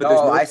say this, but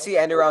I see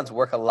end arounds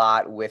work a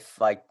lot with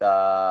like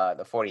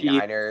the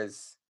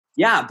 49ers.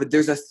 Yeah, but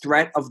there's a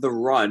threat of the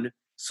run.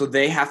 So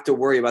they have to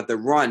worry about the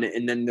run,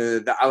 and then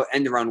the out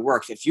end around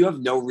works. If you have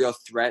no real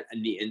threat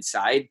on the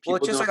inside,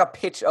 it's just like a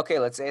pitch. Okay,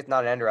 let's say it's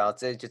not an end around.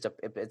 It's just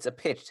a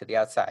pitch to the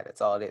outside. That's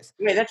all it is.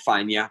 Yeah, that's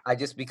fine. Yeah.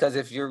 Because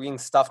if you're being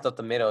stuffed up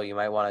the middle, you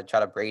might want to try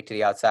to break to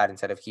the outside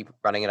instead of keep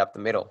running it up the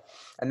middle.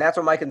 And that's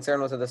what my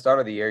concern was at the start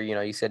of the year.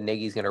 You said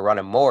Nagy's going to run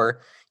it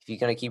more. If you're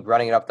going to keep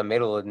running it up the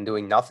middle and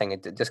doing nothing,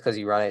 just because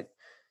you run it,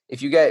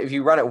 if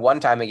you run it one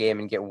time a game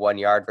and get 1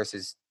 yard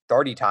versus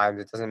 30 times,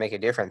 it doesn't make a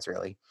difference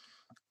really.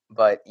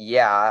 But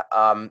yeah,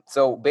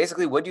 so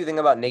basically, what do you think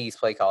about Nagy's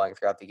play calling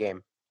throughout the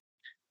game?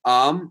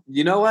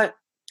 You know what?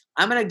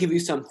 I'm gonna give you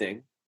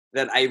something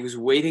that I was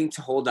waiting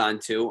to hold on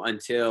to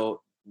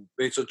until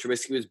Mitchell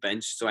Trubisky was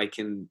benched, so I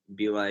can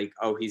be like,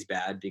 "Oh, he's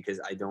bad," because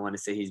I don't want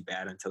to say he's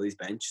bad until he's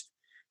benched.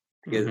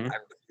 Because I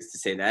refuse to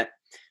say that.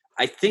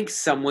 I think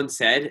someone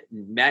said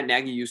Matt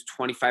Nagy used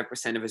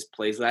 25% of his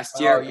plays last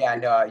year. Oh yeah,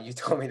 no, you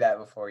told me that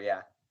before.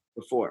 Yeah,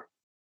 before.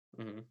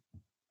 Mm-hmm.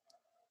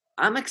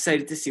 I'm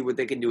excited to see what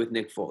they can do with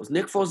Nick Foles.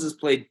 Nick Foles has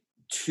played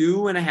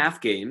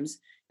 2.5 games.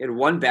 He had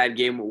 1 bad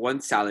game,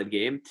 1 solid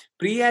game,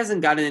 but he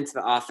hasn't gotten into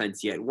the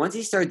offense yet. Once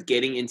he starts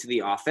getting into the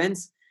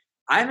offense,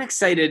 I'm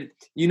excited.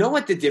 You know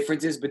what the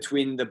difference is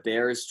between the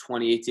Bears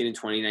 2018 and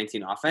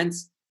 2019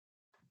 offense?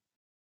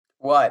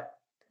 What?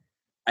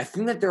 I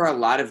think that there are a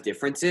lot of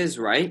differences,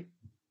 right?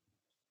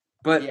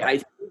 But I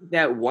think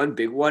that one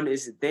big one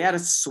is they had a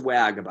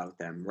swag about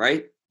them,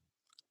 right?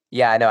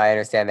 Yeah, I know. I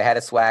understand. They had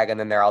a swag, and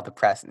then they're all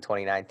depressed in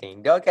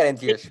 2019. Don't get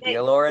into your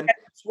spiel, Lauren.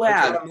 Swag.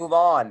 We're trying to move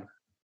on.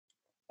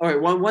 All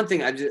right, one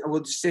thing I will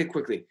just say it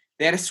quickly.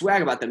 They had a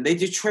swag about them. They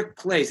did trick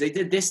plays. They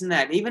did this and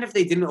that. And even if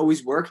they didn't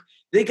always work,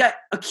 they got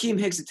Akeem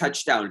Hicks a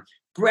touchdown,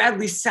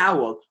 Bradley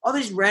Sowell, all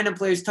these random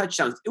players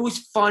touchdowns. It was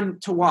fun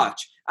to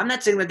watch. I'm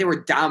not saying that they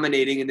were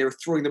dominating and they were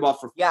throwing the ball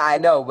for. Yeah, I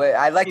know, but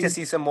I'd like to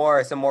see some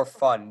more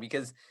fun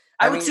because.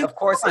 I mean, of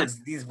course,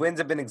 these wins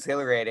have been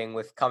exhilarating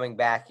with coming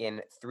back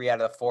in 3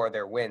 out of 4 of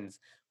their wins.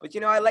 But,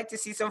 I like to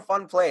see some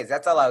fun plays.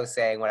 That's all I was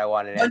saying when I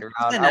wanted to end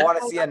around. I want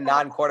to see a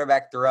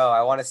non-quarterback throw.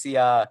 I want to see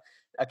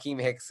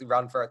Akeem Hicks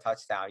run for a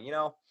touchdown.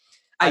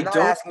 I'm not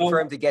asking for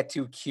him to get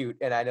too cute,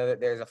 and I know that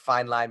there's a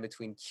fine line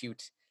between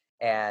cute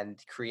and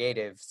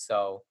creative.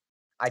 So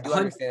I do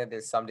understand that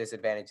there's some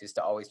disadvantages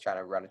to always trying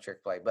to run a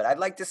trick play. But I'd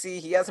like to see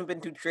he hasn't been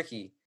too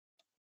tricky.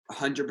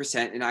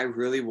 100%, and I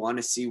really want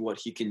to see what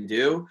he can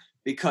do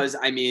because,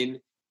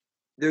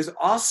 there's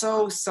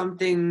also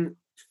something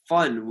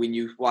fun when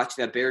you watch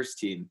that Bears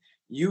team.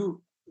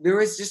 there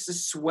was just a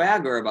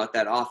swagger about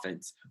that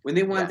offense. When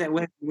they went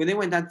when they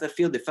went down to the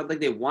field, it felt like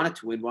they wanted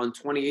to win. Well, in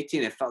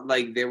 2018, it felt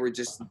like they were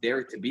just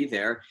there to be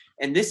there.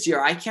 And this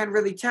year, I can't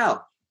really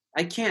tell.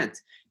 I can't.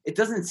 It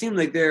doesn't seem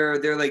like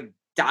they're like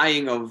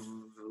dying of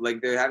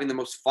like they're having the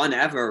most fun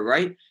ever,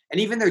 right? And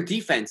even their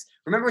defense.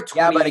 Remember 20?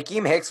 Yeah, but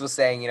Akeem Hicks was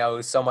saying, it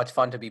was so much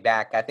fun to be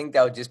back. I think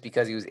that was just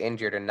because he was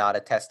injured and not a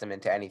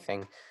testament to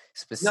anything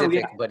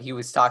specific. But he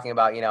was talking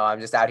about, I'm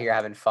just out here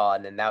having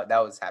fun, and that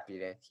was happy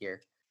to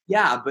hear.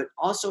 Yeah, but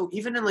also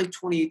even in like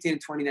 2018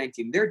 and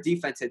 2019, their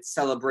defense had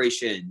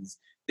celebrations.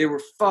 They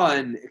were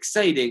fun,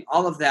 exciting,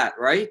 all of that,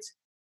 right?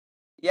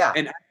 Yeah.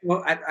 And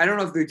I don't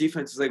know if their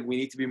defense is like, we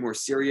need to be more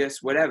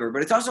serious, whatever,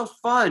 but it's also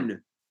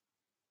fun.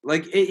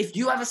 Like if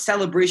you have a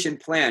celebration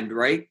planned,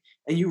 right,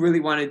 and you really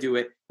want to do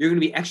it, you're going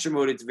to be extra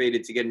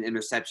motivated to get an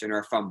interception or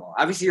a fumble.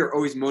 Obviously, you're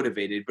always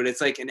motivated, but it's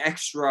like an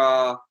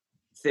extra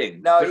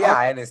thing. No, but yeah,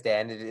 I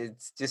understand.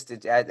 It's just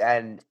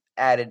an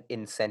added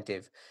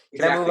incentive.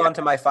 Can I move on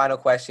to my final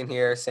question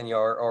here,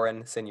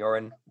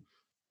 Senorin?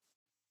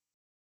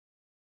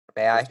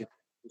 May I?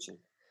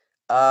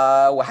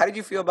 How did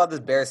you feel about this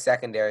Bears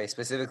secondary,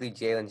 specifically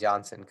Jalen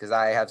Johnson? Because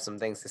I have some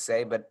things to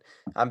say, but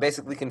I'm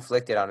basically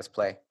conflicted on his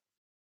play.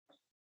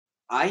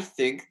 I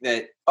think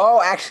that. Oh,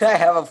 actually, I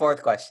have a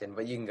fourth question,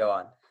 but you can go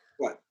on.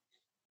 What?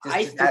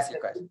 Just ask your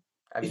question.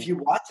 If you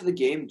watch the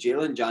game,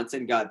 Jalen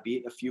Johnson got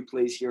beat a few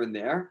plays here and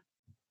there,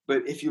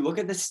 but if you look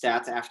at the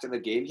stats after the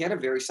game, he had a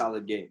very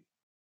solid game.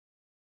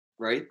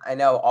 Right? I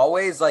know.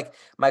 Always, like,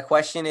 my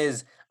question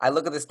is, I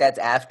look at the stats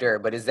after,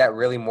 but is that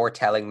really more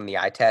telling than the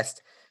eye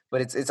test? But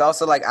it's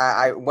also like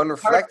I when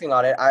reflecting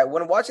on it,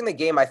 when watching the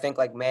game, I think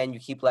like, man, you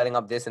keep letting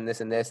up this and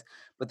this and this.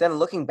 But then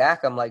looking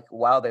back, I'm like,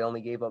 wow, they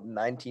only gave up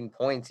 19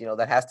 points.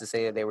 That has to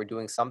say that they were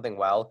doing something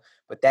well.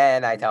 But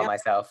then I tell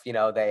myself,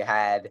 they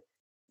had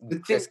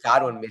Chris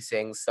Godwin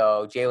missing.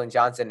 So Jalen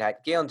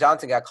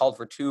Johnson got called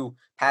for 2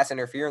 pass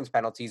interference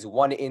penalties,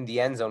 1 in the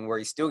end zone where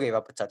he still gave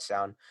up a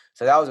touchdown.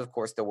 So that was, of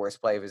course, the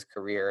worst play of his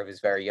career, of his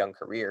very young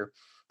career.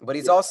 But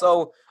he's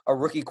also a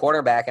rookie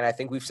cornerback, and I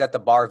think we've set the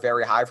bar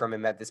very high from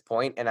him at this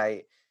point.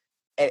 And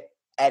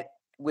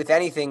with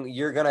anything,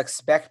 you're going to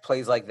expect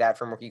plays like that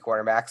from rookie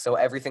quarterbacks. So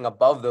everything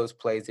above those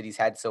plays that he's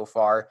had so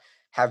far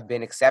have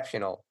been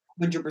exceptional.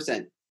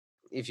 100%.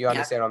 If you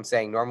understand what I'm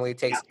saying. Normally it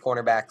takes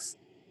cornerbacks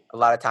a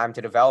lot of time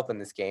to develop in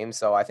this game.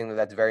 So I think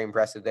that's very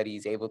impressive that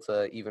he's able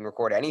to even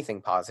record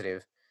anything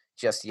positive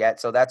just yet.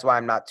 So that's why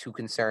I'm not too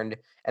concerned.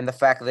 And the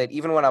fact that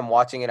even when I'm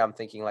watching it, I'm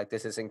thinking like,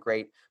 this isn't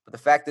great. But the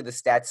fact that the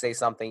stats say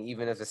something,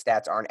 even if the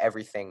stats aren't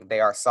everything, they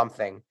are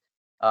something.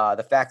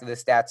 The fact that the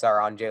stats are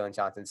on Jalen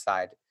Johnson's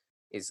side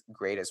is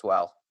great as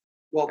well.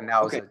 Well,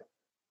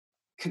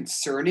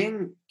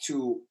 concerning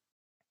to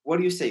what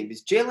are you saying?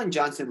 Because Jalen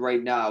Johnson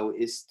right now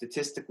is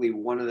statistically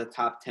one of the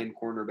top 10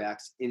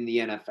 cornerbacks in the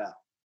NFL.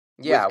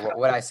 Yeah,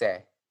 what I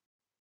say.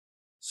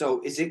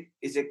 So is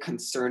it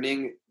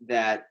concerning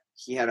that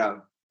he had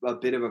a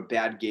bit of a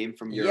bad game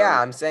from your? Yeah,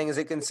 I'm saying, is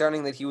it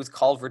concerning that he was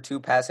called for 2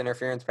 pass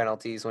interference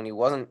penalties when he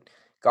wasn't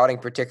guarding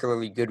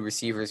particularly good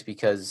receivers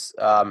because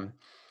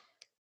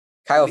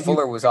Kyle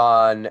Fuller was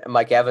on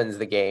Mike Evans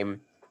the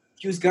game.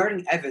 He was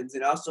guarding Evans,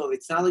 and also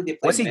it's not like they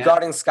played. Was he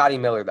guarding Scotty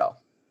Miller though?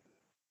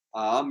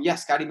 Yeah,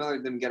 Scotty Miller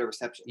didn't get a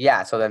reception.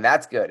 Yeah, so then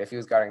that's good. If he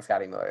was guarding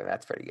Scotty Miller, then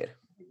that's pretty good.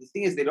 The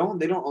thing is, they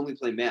don't only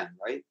play man,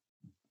 right?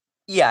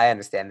 Yeah, I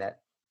understand that.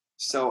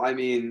 So I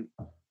mean,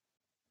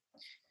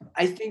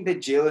 I think that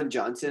Jalen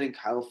Johnson and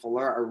Kyle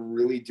Fuller are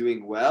really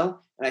doing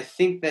well, and I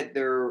think that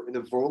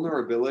the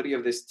vulnerability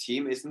of this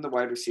team isn't the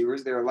wide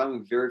receivers. They're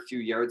allowing very few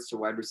yards to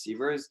wide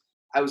receivers.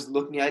 I was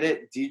looking at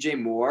it. DJ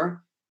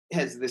Moore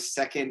has the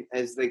second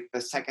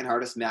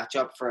hardest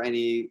matchup for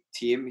any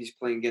team. He's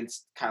playing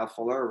against Kyle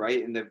Fuller,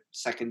 right, in the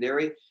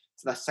secondary.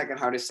 It's the second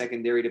hardest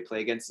secondary to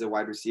play against as a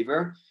wide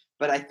receiver.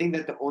 But I think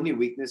that the only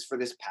weakness for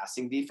this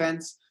passing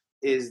defense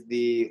is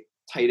the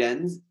tight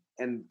ends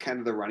and kind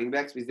of the running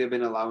backs, because they've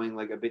been allowing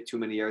like a bit too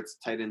many yards to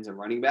tight ends and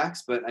running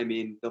backs. But I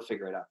mean, they'll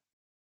figure it out.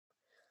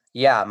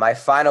 Yeah, my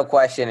final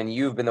question, and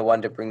you've been the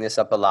one to bring this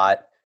up a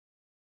lot.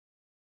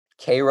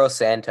 Cairo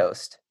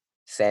Santos.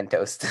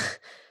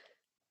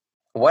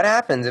 What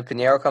happens if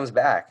Pinheiro comes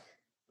back?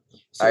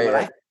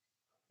 So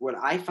what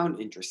I found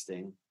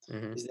interesting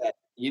is that,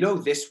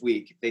 this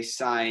week they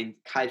signed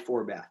Kai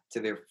Forbath to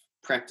their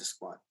practice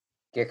squad.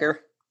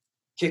 Kicker.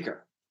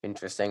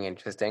 Interesting. And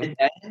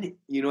then,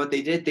 you know what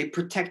they did? They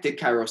protected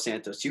Cairo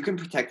Santos. You can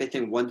protect, I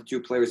think, 1 to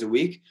 2 players a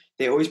week.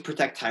 They always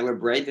protect Tyler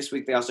Bray. This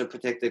week they also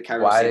protected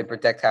Cairo Santos. Why they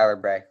protect Tyler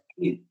Bray?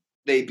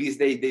 Because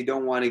they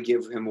don't want to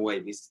give him away,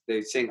 because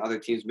they're saying other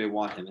teams may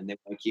want him and they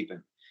want to keep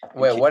him.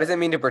 Wait, what does it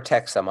mean to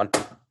protect someone?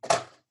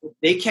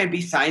 They can't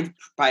be signed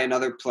by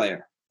another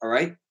player, all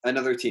right?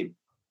 Another team.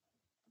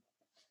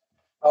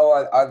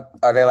 Oh,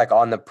 are they like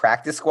on the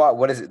practice squad?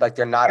 What is it? Like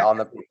they're not on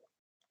the...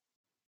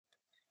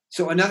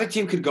 So another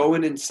team could go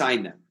in and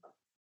sign them.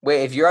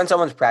 Wait, if you're on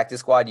someone's practice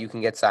squad, you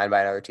can get signed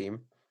by another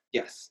team?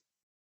 Yes.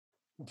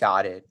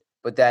 Got it.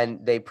 But then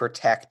they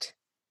protect...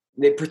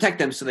 They protect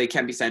them so they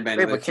can't be signed by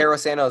another team. But Cairo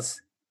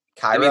Santos...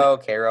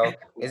 Cairo?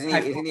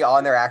 Isn't he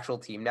on their actual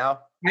team now?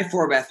 Kai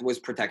Forbath was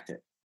protected.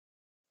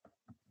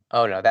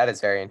 Oh, no, that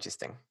is very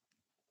interesting.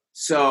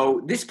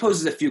 So this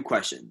poses a few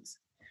questions.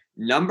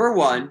 Number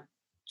one,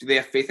 do they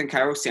have faith in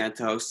Cairo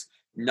Santos?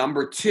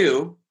 Number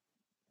two,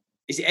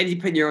 is Eddie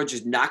Pinheiro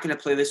just not going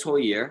to play this whole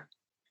year?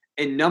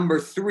 And number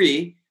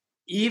three,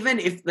 even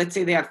if, let's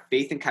say they have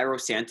faith in Cairo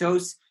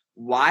Santos,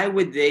 why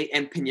would they,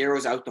 and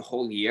Pinheiro's out the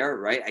whole year,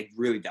 right? I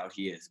really doubt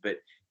he is. But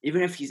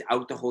even if he's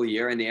out the whole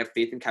year and they have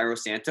faith in Cairo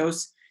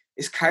Santos,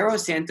 is Cairo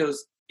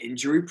Santos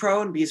injury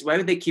prone? Because why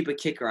would they keep a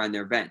kicker on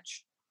their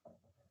bench?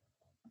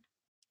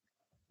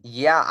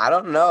 Yeah, I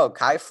don't know.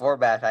 Kai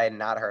Forbath, I had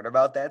not heard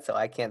about that, so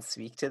I can't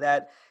speak to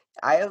that.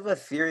 I have a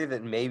theory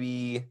that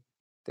maybe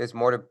there's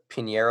more to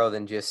Pinheiro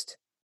than just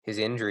his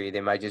injury.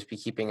 They might just be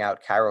keeping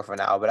out Cairo for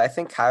now. But I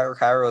think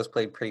Cairo has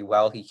played pretty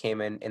well. He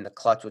came in the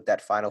clutch with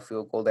that final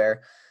field goal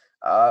there.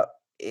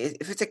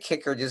 If it's a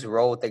kicker, just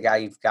roll with the guy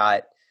you've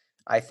got.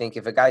 I think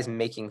if a guy's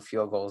making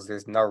field goals,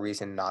 there's no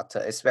reason not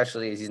to,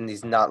 especially as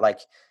he's not like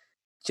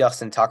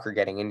Justin Tucker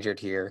getting injured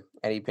here.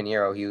 Eddie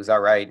Pinheiro, he was all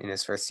right in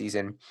his first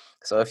season.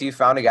 So if you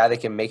found a guy that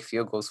can make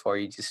field goals for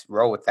you, just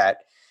roll with that.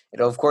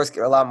 It'll, of course,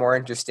 get a lot more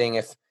interesting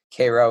if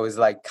Cairo is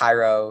like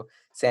Cairo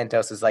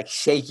Santos is like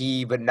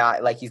shaky, but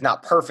not like he's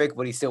not perfect,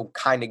 but he's still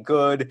kind of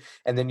good.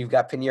 And then you've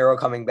got Pinheiro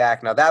coming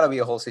back. Now, that'll be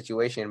a whole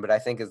situation. But I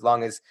think as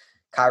long as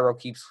Cairo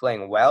keeps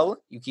playing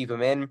well, you keep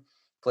him in,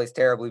 plays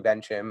terribly,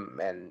 bench him.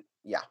 And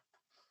yeah.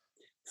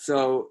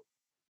 So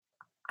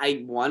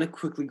I want to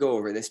quickly go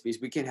over this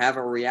because we can have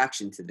a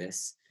reaction to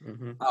this.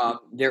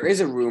 There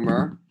is a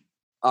rumor.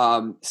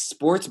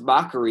 Sports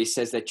Mockery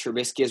says that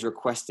Trubisky has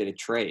requested a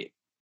trade.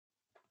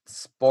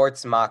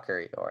 Sports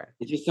Mockery, or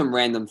it's just some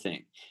random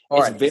thing.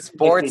 Or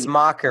Sports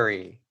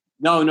Mockery.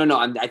 No.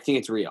 I think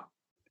it's real.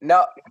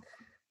 No,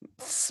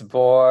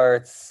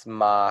 Sports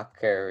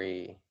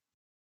Mockery.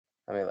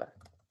 Let me look.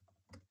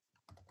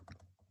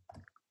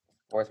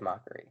 Sports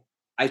Mockery.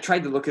 I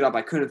tried to look it up.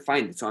 I couldn't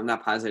find it, so I'm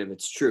not positive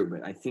it's true.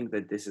 But I think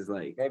that this is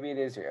like maybe it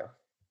is real.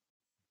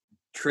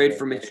 Trade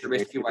for Mitch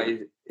Trubisky. Why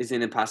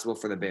isn't it possible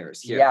for the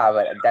Bears? Here. Yeah,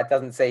 but that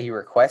doesn't say he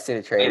requested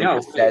a trade. I know.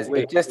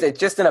 It just says it's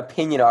just an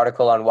opinion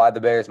article on why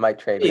the Bears might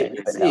trade him.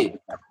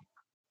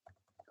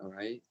 All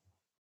right.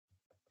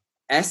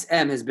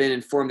 SM has been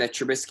informed that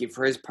Trubisky,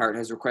 for his part,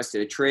 has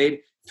requested a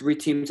trade. 3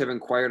 teams have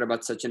inquired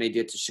about such an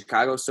idea to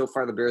Chicago. So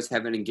far, the Bears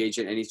haven't engaged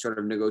in any sort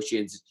of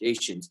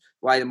negotiations.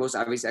 Why? The most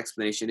obvious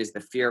explanation is the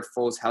fear of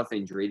Foles' health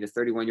injury. The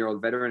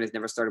 31-year-old veteran has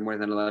never started more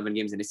than 11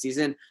 games in a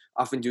season,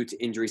 often due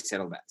to injury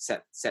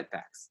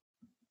setbacks.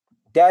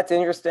 That's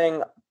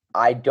interesting.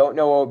 I don't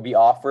know what would be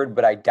offered,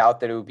 but I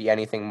doubt that it would be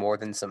anything more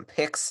than some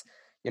picks.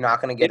 You're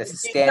not going to get a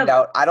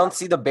standout. I don't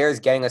see the Bears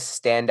getting a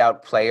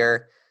standout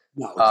player.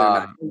 No, they're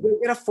not. They'll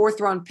get a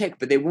 4th-round pick,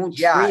 but they won't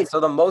trade.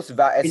 So the most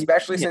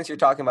especially since you're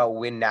talking about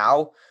win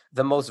now,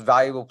 the most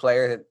valuable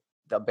player that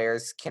the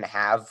Bears can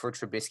have for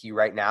Trubisky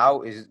right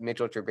now is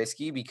Mitchell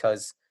Trubisky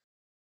because,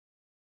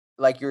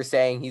 like you're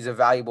saying, he's a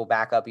valuable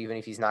backup even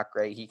if he's not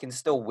great. He can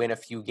still win a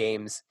few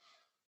games.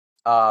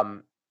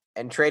 And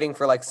trading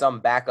for like some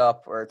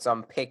backup or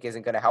some pick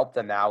isn't going to help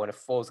them now. And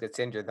if Foles gets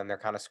injured, then they're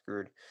kind of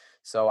screwed.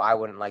 So I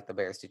wouldn't like the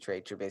Bears to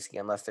trade Trubisky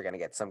unless they're going to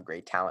get some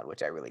great talent,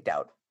 which I really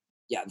doubt.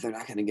 Yeah, they're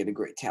not going to get a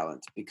great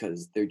talent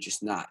because they're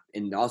just not.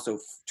 And also,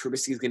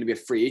 Trubisky is going to be a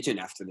free agent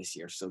after this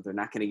year, so they're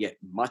not going to get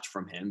much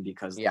from him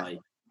because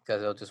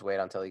they'll just wait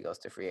until he goes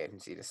to free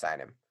agency to sign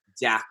him.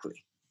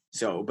 Exactly.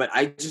 So, but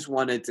I just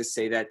wanted to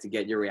say that to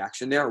get your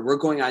reaction there. We're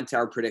going on to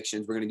our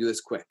predictions. We're going to do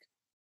this quick.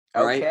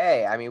 All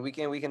okay. Right? I mean, we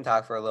can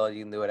talk for a little.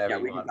 You can do whatever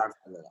you want. Talk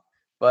for a little.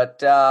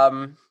 But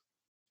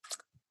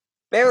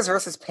Bears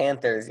versus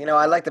Panthers. You know,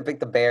 I like to pick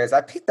the Bears.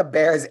 I pick the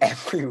Bears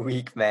every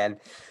week, man.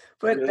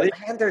 But really? The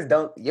Panthers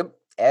don't. Yep.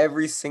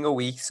 Every single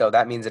week, so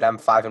that means that I'm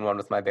 5-1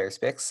 with my Bears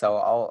picks. So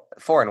I'll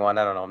 4-1.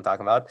 I don't know what I'm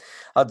talking about.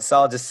 I'll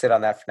just sit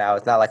on that for now.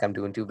 It's not like I'm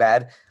doing too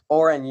bad.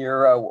 Oren,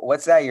 you're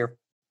what's that? You're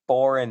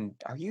 4 and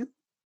are you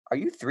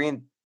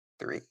 3-3?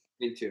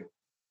 3-2.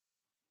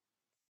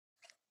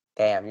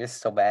 Damn, you're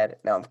so bad.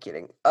 No, I'm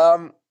kidding.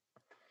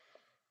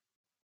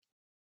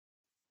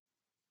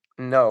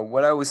 No,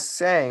 what I was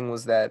saying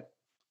was that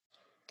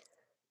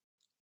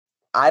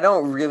I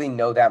don't really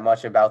know that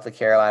much about the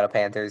Carolina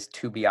Panthers,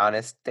 to be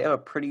honest. They have a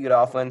pretty good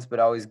offense, but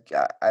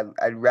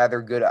I'd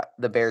rather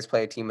the Bears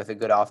play a team with a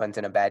good offense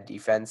and a bad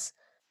defense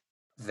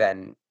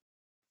than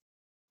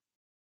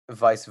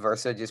vice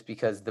versa, just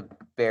because the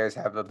Bears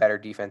have a better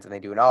defense than they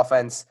do an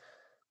offense.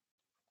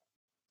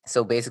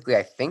 So basically,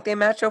 I think they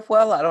match up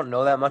well. I don't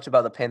know that much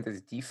about the Panthers'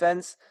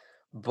 defense,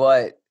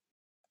 but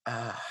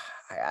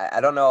I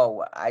don't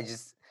know.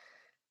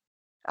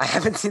 I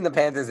haven't seen the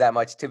Panthers that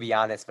much, to be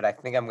honest, but I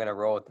think I'm going to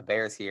roll with the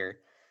Bears here.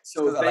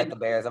 So because I like the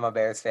Bears. I'm a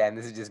Bears fan.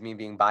 This is just me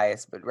being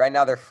biased. But right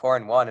now they're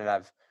 4-1, and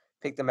I've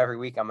picked them every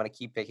week. I'm going to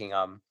keep picking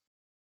them.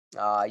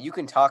 You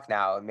can talk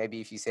now.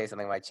 Maybe if you say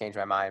something, I might change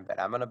my mind. But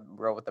I'm going to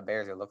roll with the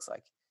Bears, it looks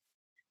like.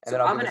 And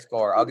then I'll give a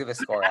score. I'll give a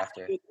score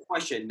after.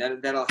 Question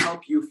that'll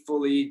help you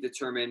fully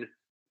determine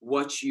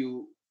what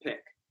you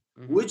pick.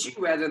 Mm-hmm. Would you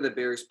rather the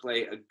Bears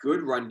play a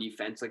good run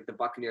defense like the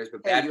Buccaneers,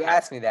 but bad? You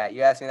asked me that.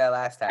 You asked me that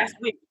last time. Last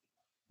week.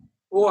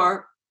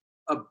 or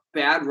a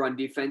bad run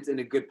defense and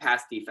a good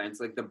pass defense,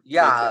 like the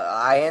Yeah, like the,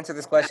 I answered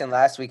this question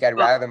last week. I'd uh,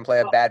 rather them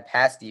play a uh, bad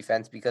pass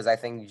defense because I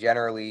think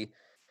generally,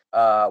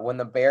 when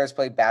the Bears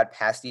play bad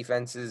pass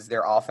defenses,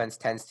 their offense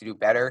tends to do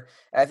better.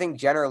 And I think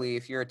generally,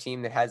 if you're a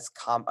team that has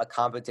a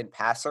competent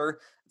passer,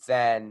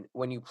 then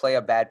when you play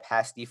a bad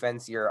pass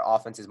defense, your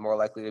offense is more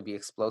likely to be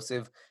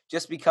explosive.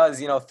 Just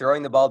because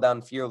throwing the ball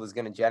downfield is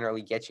going to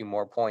generally get you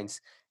more points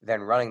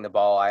than running the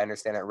ball. I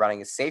understand that running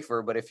is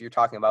safer, but if you're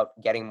talking about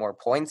getting more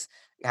points,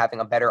 having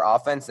a better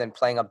offense, then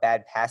playing a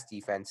bad pass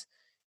defense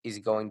is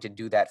going to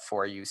do that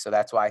for you. So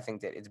that's why I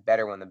think that it's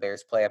better when the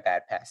Bears play a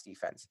bad pass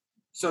defense.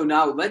 so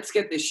now let's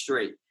get this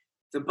straight.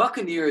 The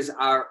Buccaneers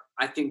are,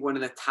 I think, one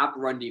of the top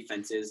run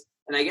defenses.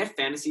 And I guess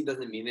fantasy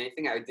doesn't mean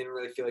anything. I didn't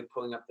really feel like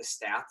pulling up the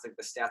stats, like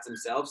the stats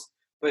themselves.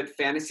 But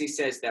fantasy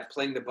says that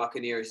playing the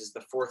Buccaneers is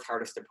the fourth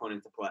hardest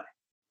opponent to play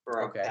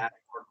for a Okay. bat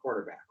or a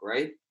quarterback,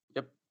 right?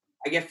 Yep.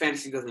 I guess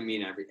fantasy doesn't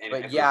mean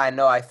But yeah, I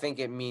know. I think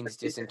it means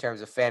just in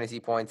terms of fantasy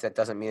points, that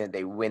doesn't mean that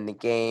they win the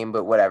game,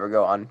 but whatever,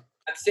 go on.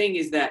 I'm saying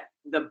is that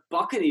the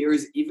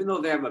Buccaneers, even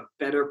though they have a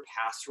better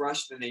pass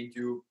rush than they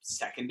do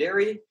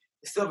secondary,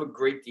 they still have a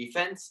great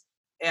defense.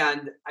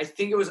 And I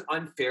think it was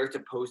unfair to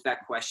pose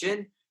that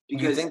question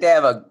because You think they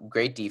have a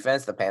great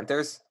defense, the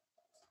Panthers?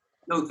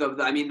 no,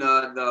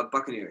 the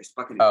Buccaneers.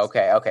 Oh,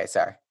 okay,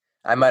 sorry.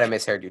 I might have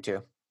misheard you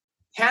too.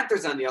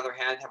 Panthers, on the other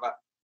hand, have a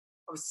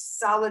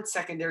solid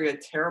secondary, a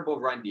terrible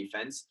run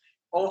defense.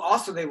 Oh,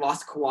 also they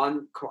lost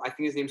Kawan. I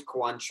think his name's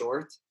Kawan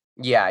Short.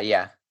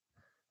 Yeah.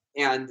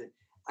 And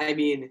I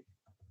mean,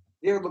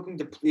 they're looking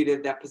depleted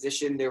at that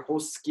position. Their whole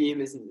scheme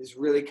is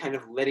really kind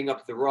of letting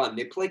up the run.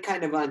 They play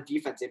kind of on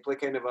defense. They play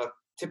kind of a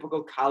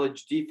typical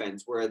college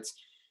defense where it's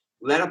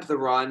let up the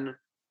run,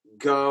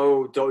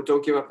 go,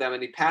 don't give up that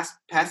many pass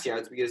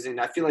yards because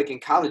I feel like in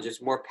college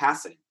it's more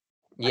passing.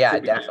 Yeah,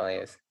 it definitely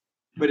is.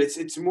 But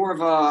it's more of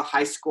a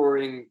high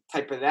scoring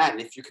type of that. And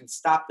if you can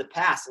stop the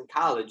pass in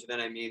college, then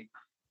I mean,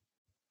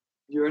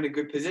 you're in a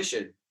good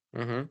position.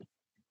 Mm-hmm.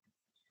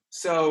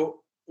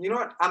 So you know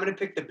what? I'm going to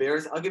pick the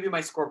Bears. I'll give you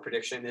my score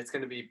prediction. It's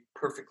going to be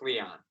perfectly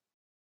on.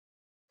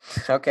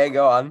 Okay,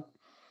 go on.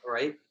 All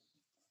right.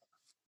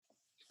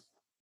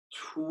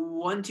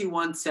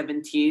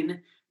 21-17.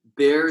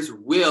 Bears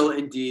will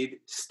indeed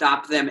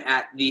stop them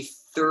at the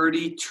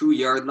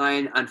 32-yard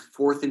line on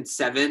 4th and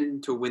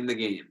 7 to win the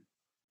game.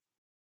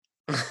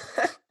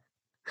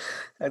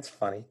 That's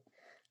funny.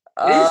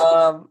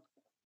 No,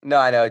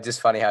 I know. It's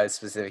just funny how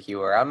specific you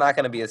were. I'm not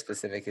going to be as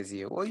specific as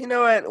you. Well, you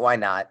know what? Why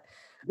not?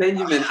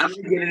 Benjamin, I'm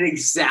going to get it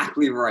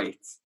exactly right.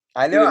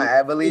 I know.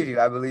 I believe you.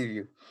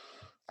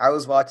 I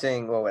was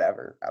watching. Well,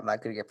 whatever. I'm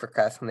not going to get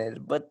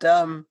procrastinated. But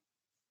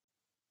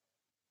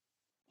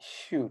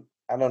shoot.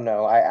 I don't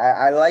know.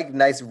 I like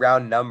nice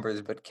round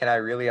numbers, but can I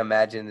really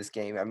imagine this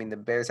game? I mean, the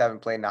Bears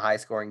haven't played in a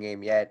high-scoring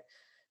game yet.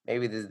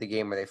 Maybe this is the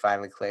game where they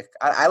finally click.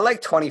 I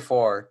like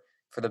 24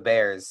 for the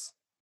Bears.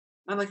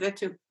 I like that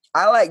too.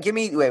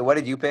 What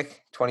did you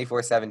pick?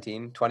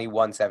 24-17,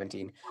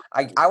 21-17.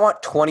 I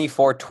want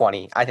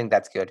 24-20. I think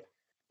that's good.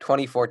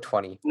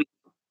 24-20.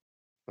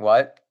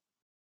 What?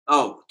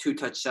 Oh, 2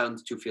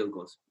 touchdowns, 2 field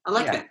goals. I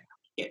like that.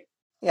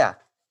 Yeah.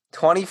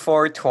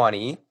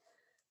 24-20.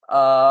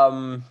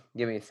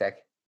 Give me a sec.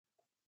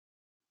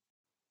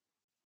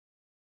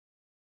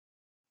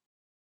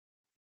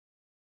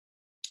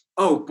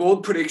 Oh,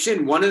 bold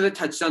prediction. One of the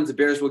touchdowns the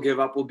Bears will give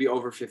up will be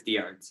over 50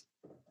 yards.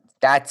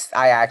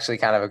 I actually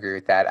kind of agree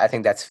with that. I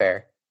think that's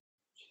fair.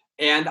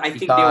 And I think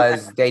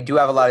because they do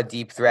have a lot of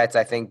deep threats.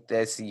 I think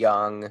the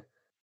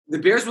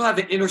Bears will have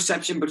an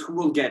interception, but who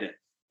will get it?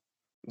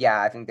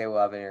 Yeah, I think they will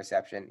have an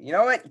interception. You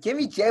know what? Give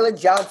me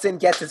Jalen Johnson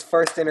gets his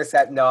first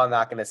intercept. No, I'm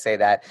not going to say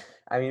that.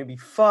 I mean, it'd be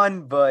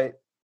fun,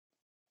 but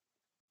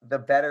the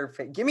better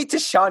give me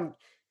Tashawn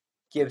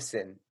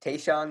Gibson.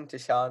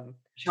 Tashawn.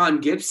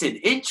 Sean Gibson.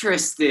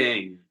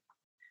 Interesting.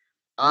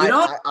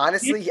 I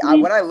honestly,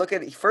 when I look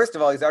at first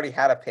of all, he's already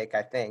had a pick,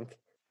 I think.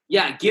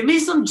 Yeah, give me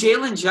some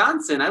Jalen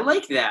Johnson. I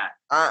like that.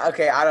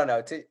 Okay, I don't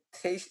know.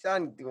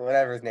 Tashawn,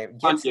 whatever his name,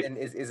 Gibson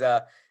is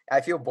a. I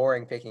feel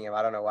boring picking him.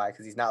 I don't know why,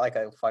 because he's not like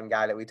a fun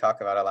guy that we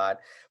talk about a lot.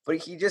 But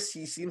he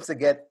seems to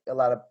get a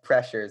lot of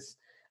pressures.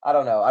 I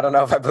don't know. I don't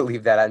know if I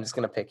believe that. I'm just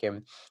gonna pick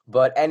him.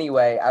 But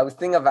anyway, I was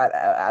thinking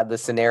about the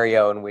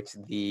scenario in which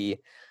the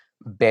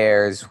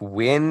Bears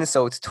win.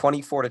 So it's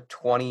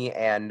 24-20,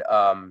 and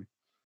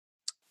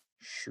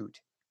shoot,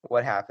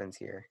 what happens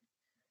here?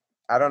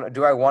 I don't know.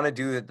 Do I want to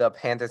do the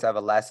Panthers have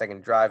a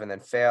last-second drive and then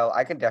fail?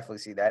 I can definitely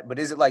see that. But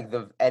is it like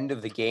the end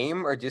of the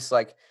game or just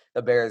like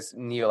the Bears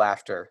kneel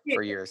after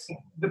for years?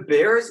 The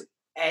Bears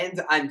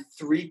end on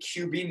 3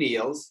 QB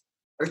kneels,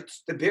 or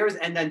the Bears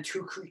end on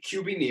 2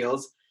 QB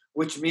kneels,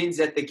 which means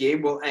that the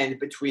game will end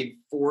between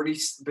 40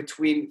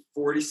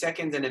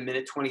 seconds and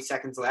 1:20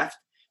 seconds left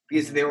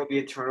because there will be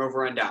a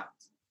turnover on downs.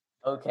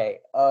 Okay.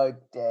 Oh,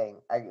 dang.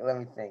 Let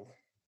me think.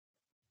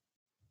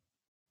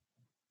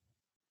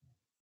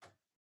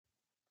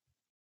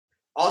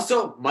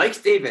 Also,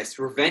 Mike Davis,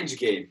 revenge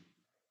game.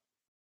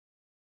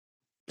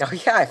 Oh,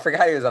 yeah, I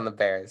forgot he was on the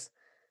Bears.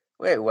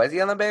 Wait, was he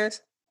on the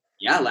Bears?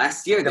 Yeah,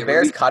 last year The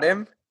Bears cut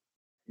him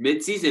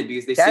mid-season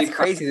because they. That's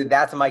crazy.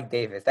 That's Mike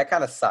Davis. That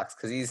kind of sucks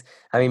because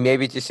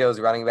maybe it just shows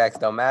running backs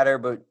don't matter,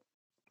 but.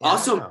 Yeah,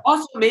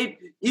 also, maybe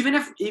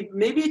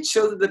maybe it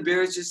shows that the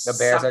Bears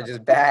are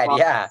just bad.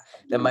 Yeah,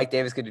 then Mike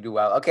Davis could do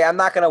well. Okay, I'm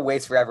not gonna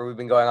waste forever. We've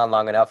been going on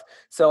long enough,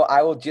 so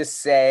I will just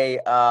say,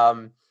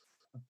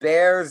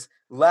 Bears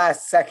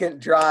last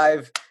second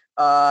drive,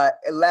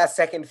 last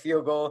second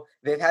field goal.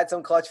 They've had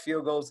some clutch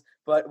field goals,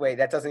 but wait,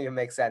 that doesn't even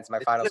make sense. My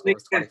final score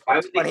was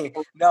 24-20.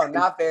 No,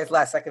 not Bears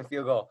last second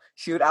field goal.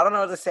 Shoot, I don't know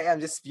what to say. I'm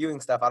just spewing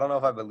stuff. I don't know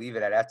if I believe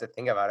it. I'd have to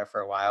think about it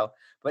for a while.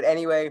 But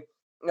anyway,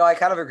 I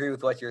kind of agree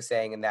with what you're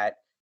saying in that.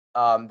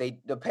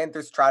 The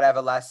Panthers try to have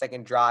a last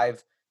second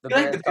drive. The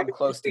Bears come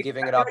close to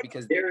giving it up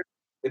because the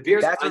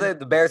Bears. That's what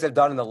the Bears have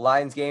done in the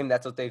Lions game.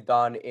 That's what they've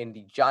done in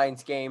the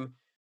Giants game,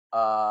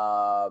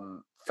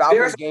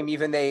 Falcons game.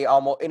 Even they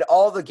almost in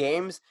all the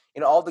games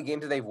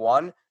that they've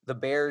won, the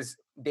Bears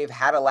they've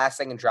had a last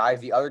second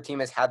drive. The other team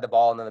has had the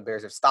ball and then the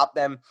Bears have stopped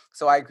them.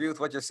 So I agree with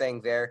what you're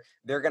saying there.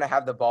 They're gonna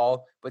have the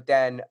ball, but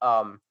then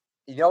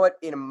you know what?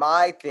 In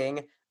my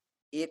thing,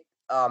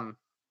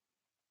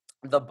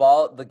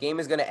 the game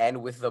is going to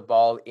end with the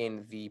ball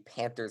in the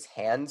Panthers'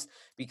 hands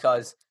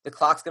because the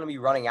clock's going to be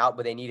running out,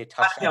 but they need a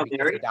touchdown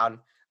because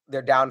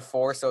they're down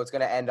 4, so it's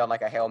going to end on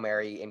like a Hail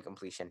Mary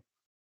incompletion.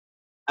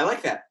 I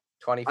like that.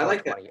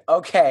 24-20.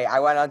 Okay, I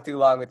went on too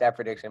long with that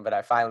prediction, but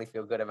I finally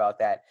feel good about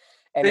that.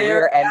 And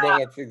we're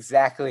ending at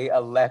exactly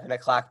 11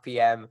 o'clock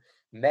p.m.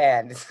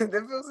 Man, it's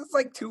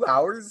like 2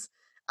 hours.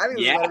 I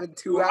mean, it's been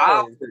 2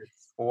 hours.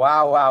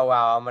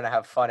 Wow. I'm going to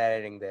have fun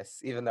editing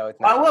this, even though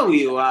it's not. How will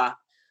you?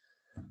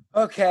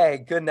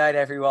 Okay, good night,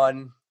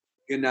 everyone.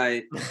 Good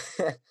night.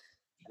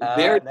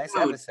 Nice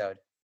episode.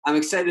 I'm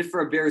excited for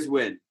a Bears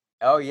win.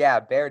 Oh, yeah,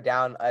 Bear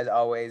down as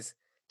always.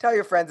 Tell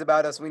your friends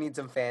about us. We need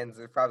some fans.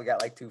 We've probably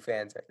got like 2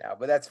 fans right now,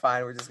 but that's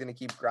fine. We're just going to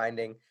keep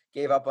grinding.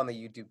 Gave up on the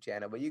YouTube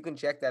channel, but you can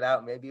check that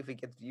out. Maybe if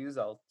it gets views,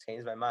 I'll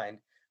change my mind.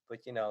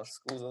 But,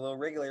 school's a little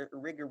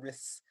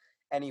rigorous.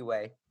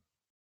 Anyway,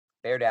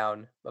 Bear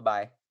down.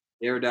 Bye-bye.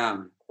 Bear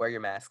down. Wear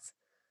your masks.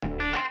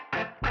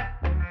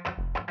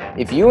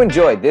 If you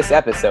enjoyed this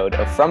episode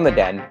of From the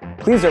Den,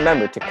 please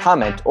remember to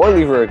comment or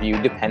leave a review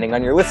depending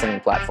on your listening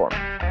platform.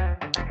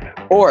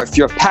 Or if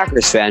you're a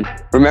Packers fan,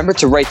 remember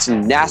to write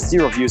some nasty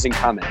reviews and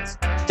comments.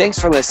 Thanks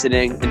for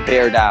listening and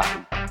bear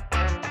down.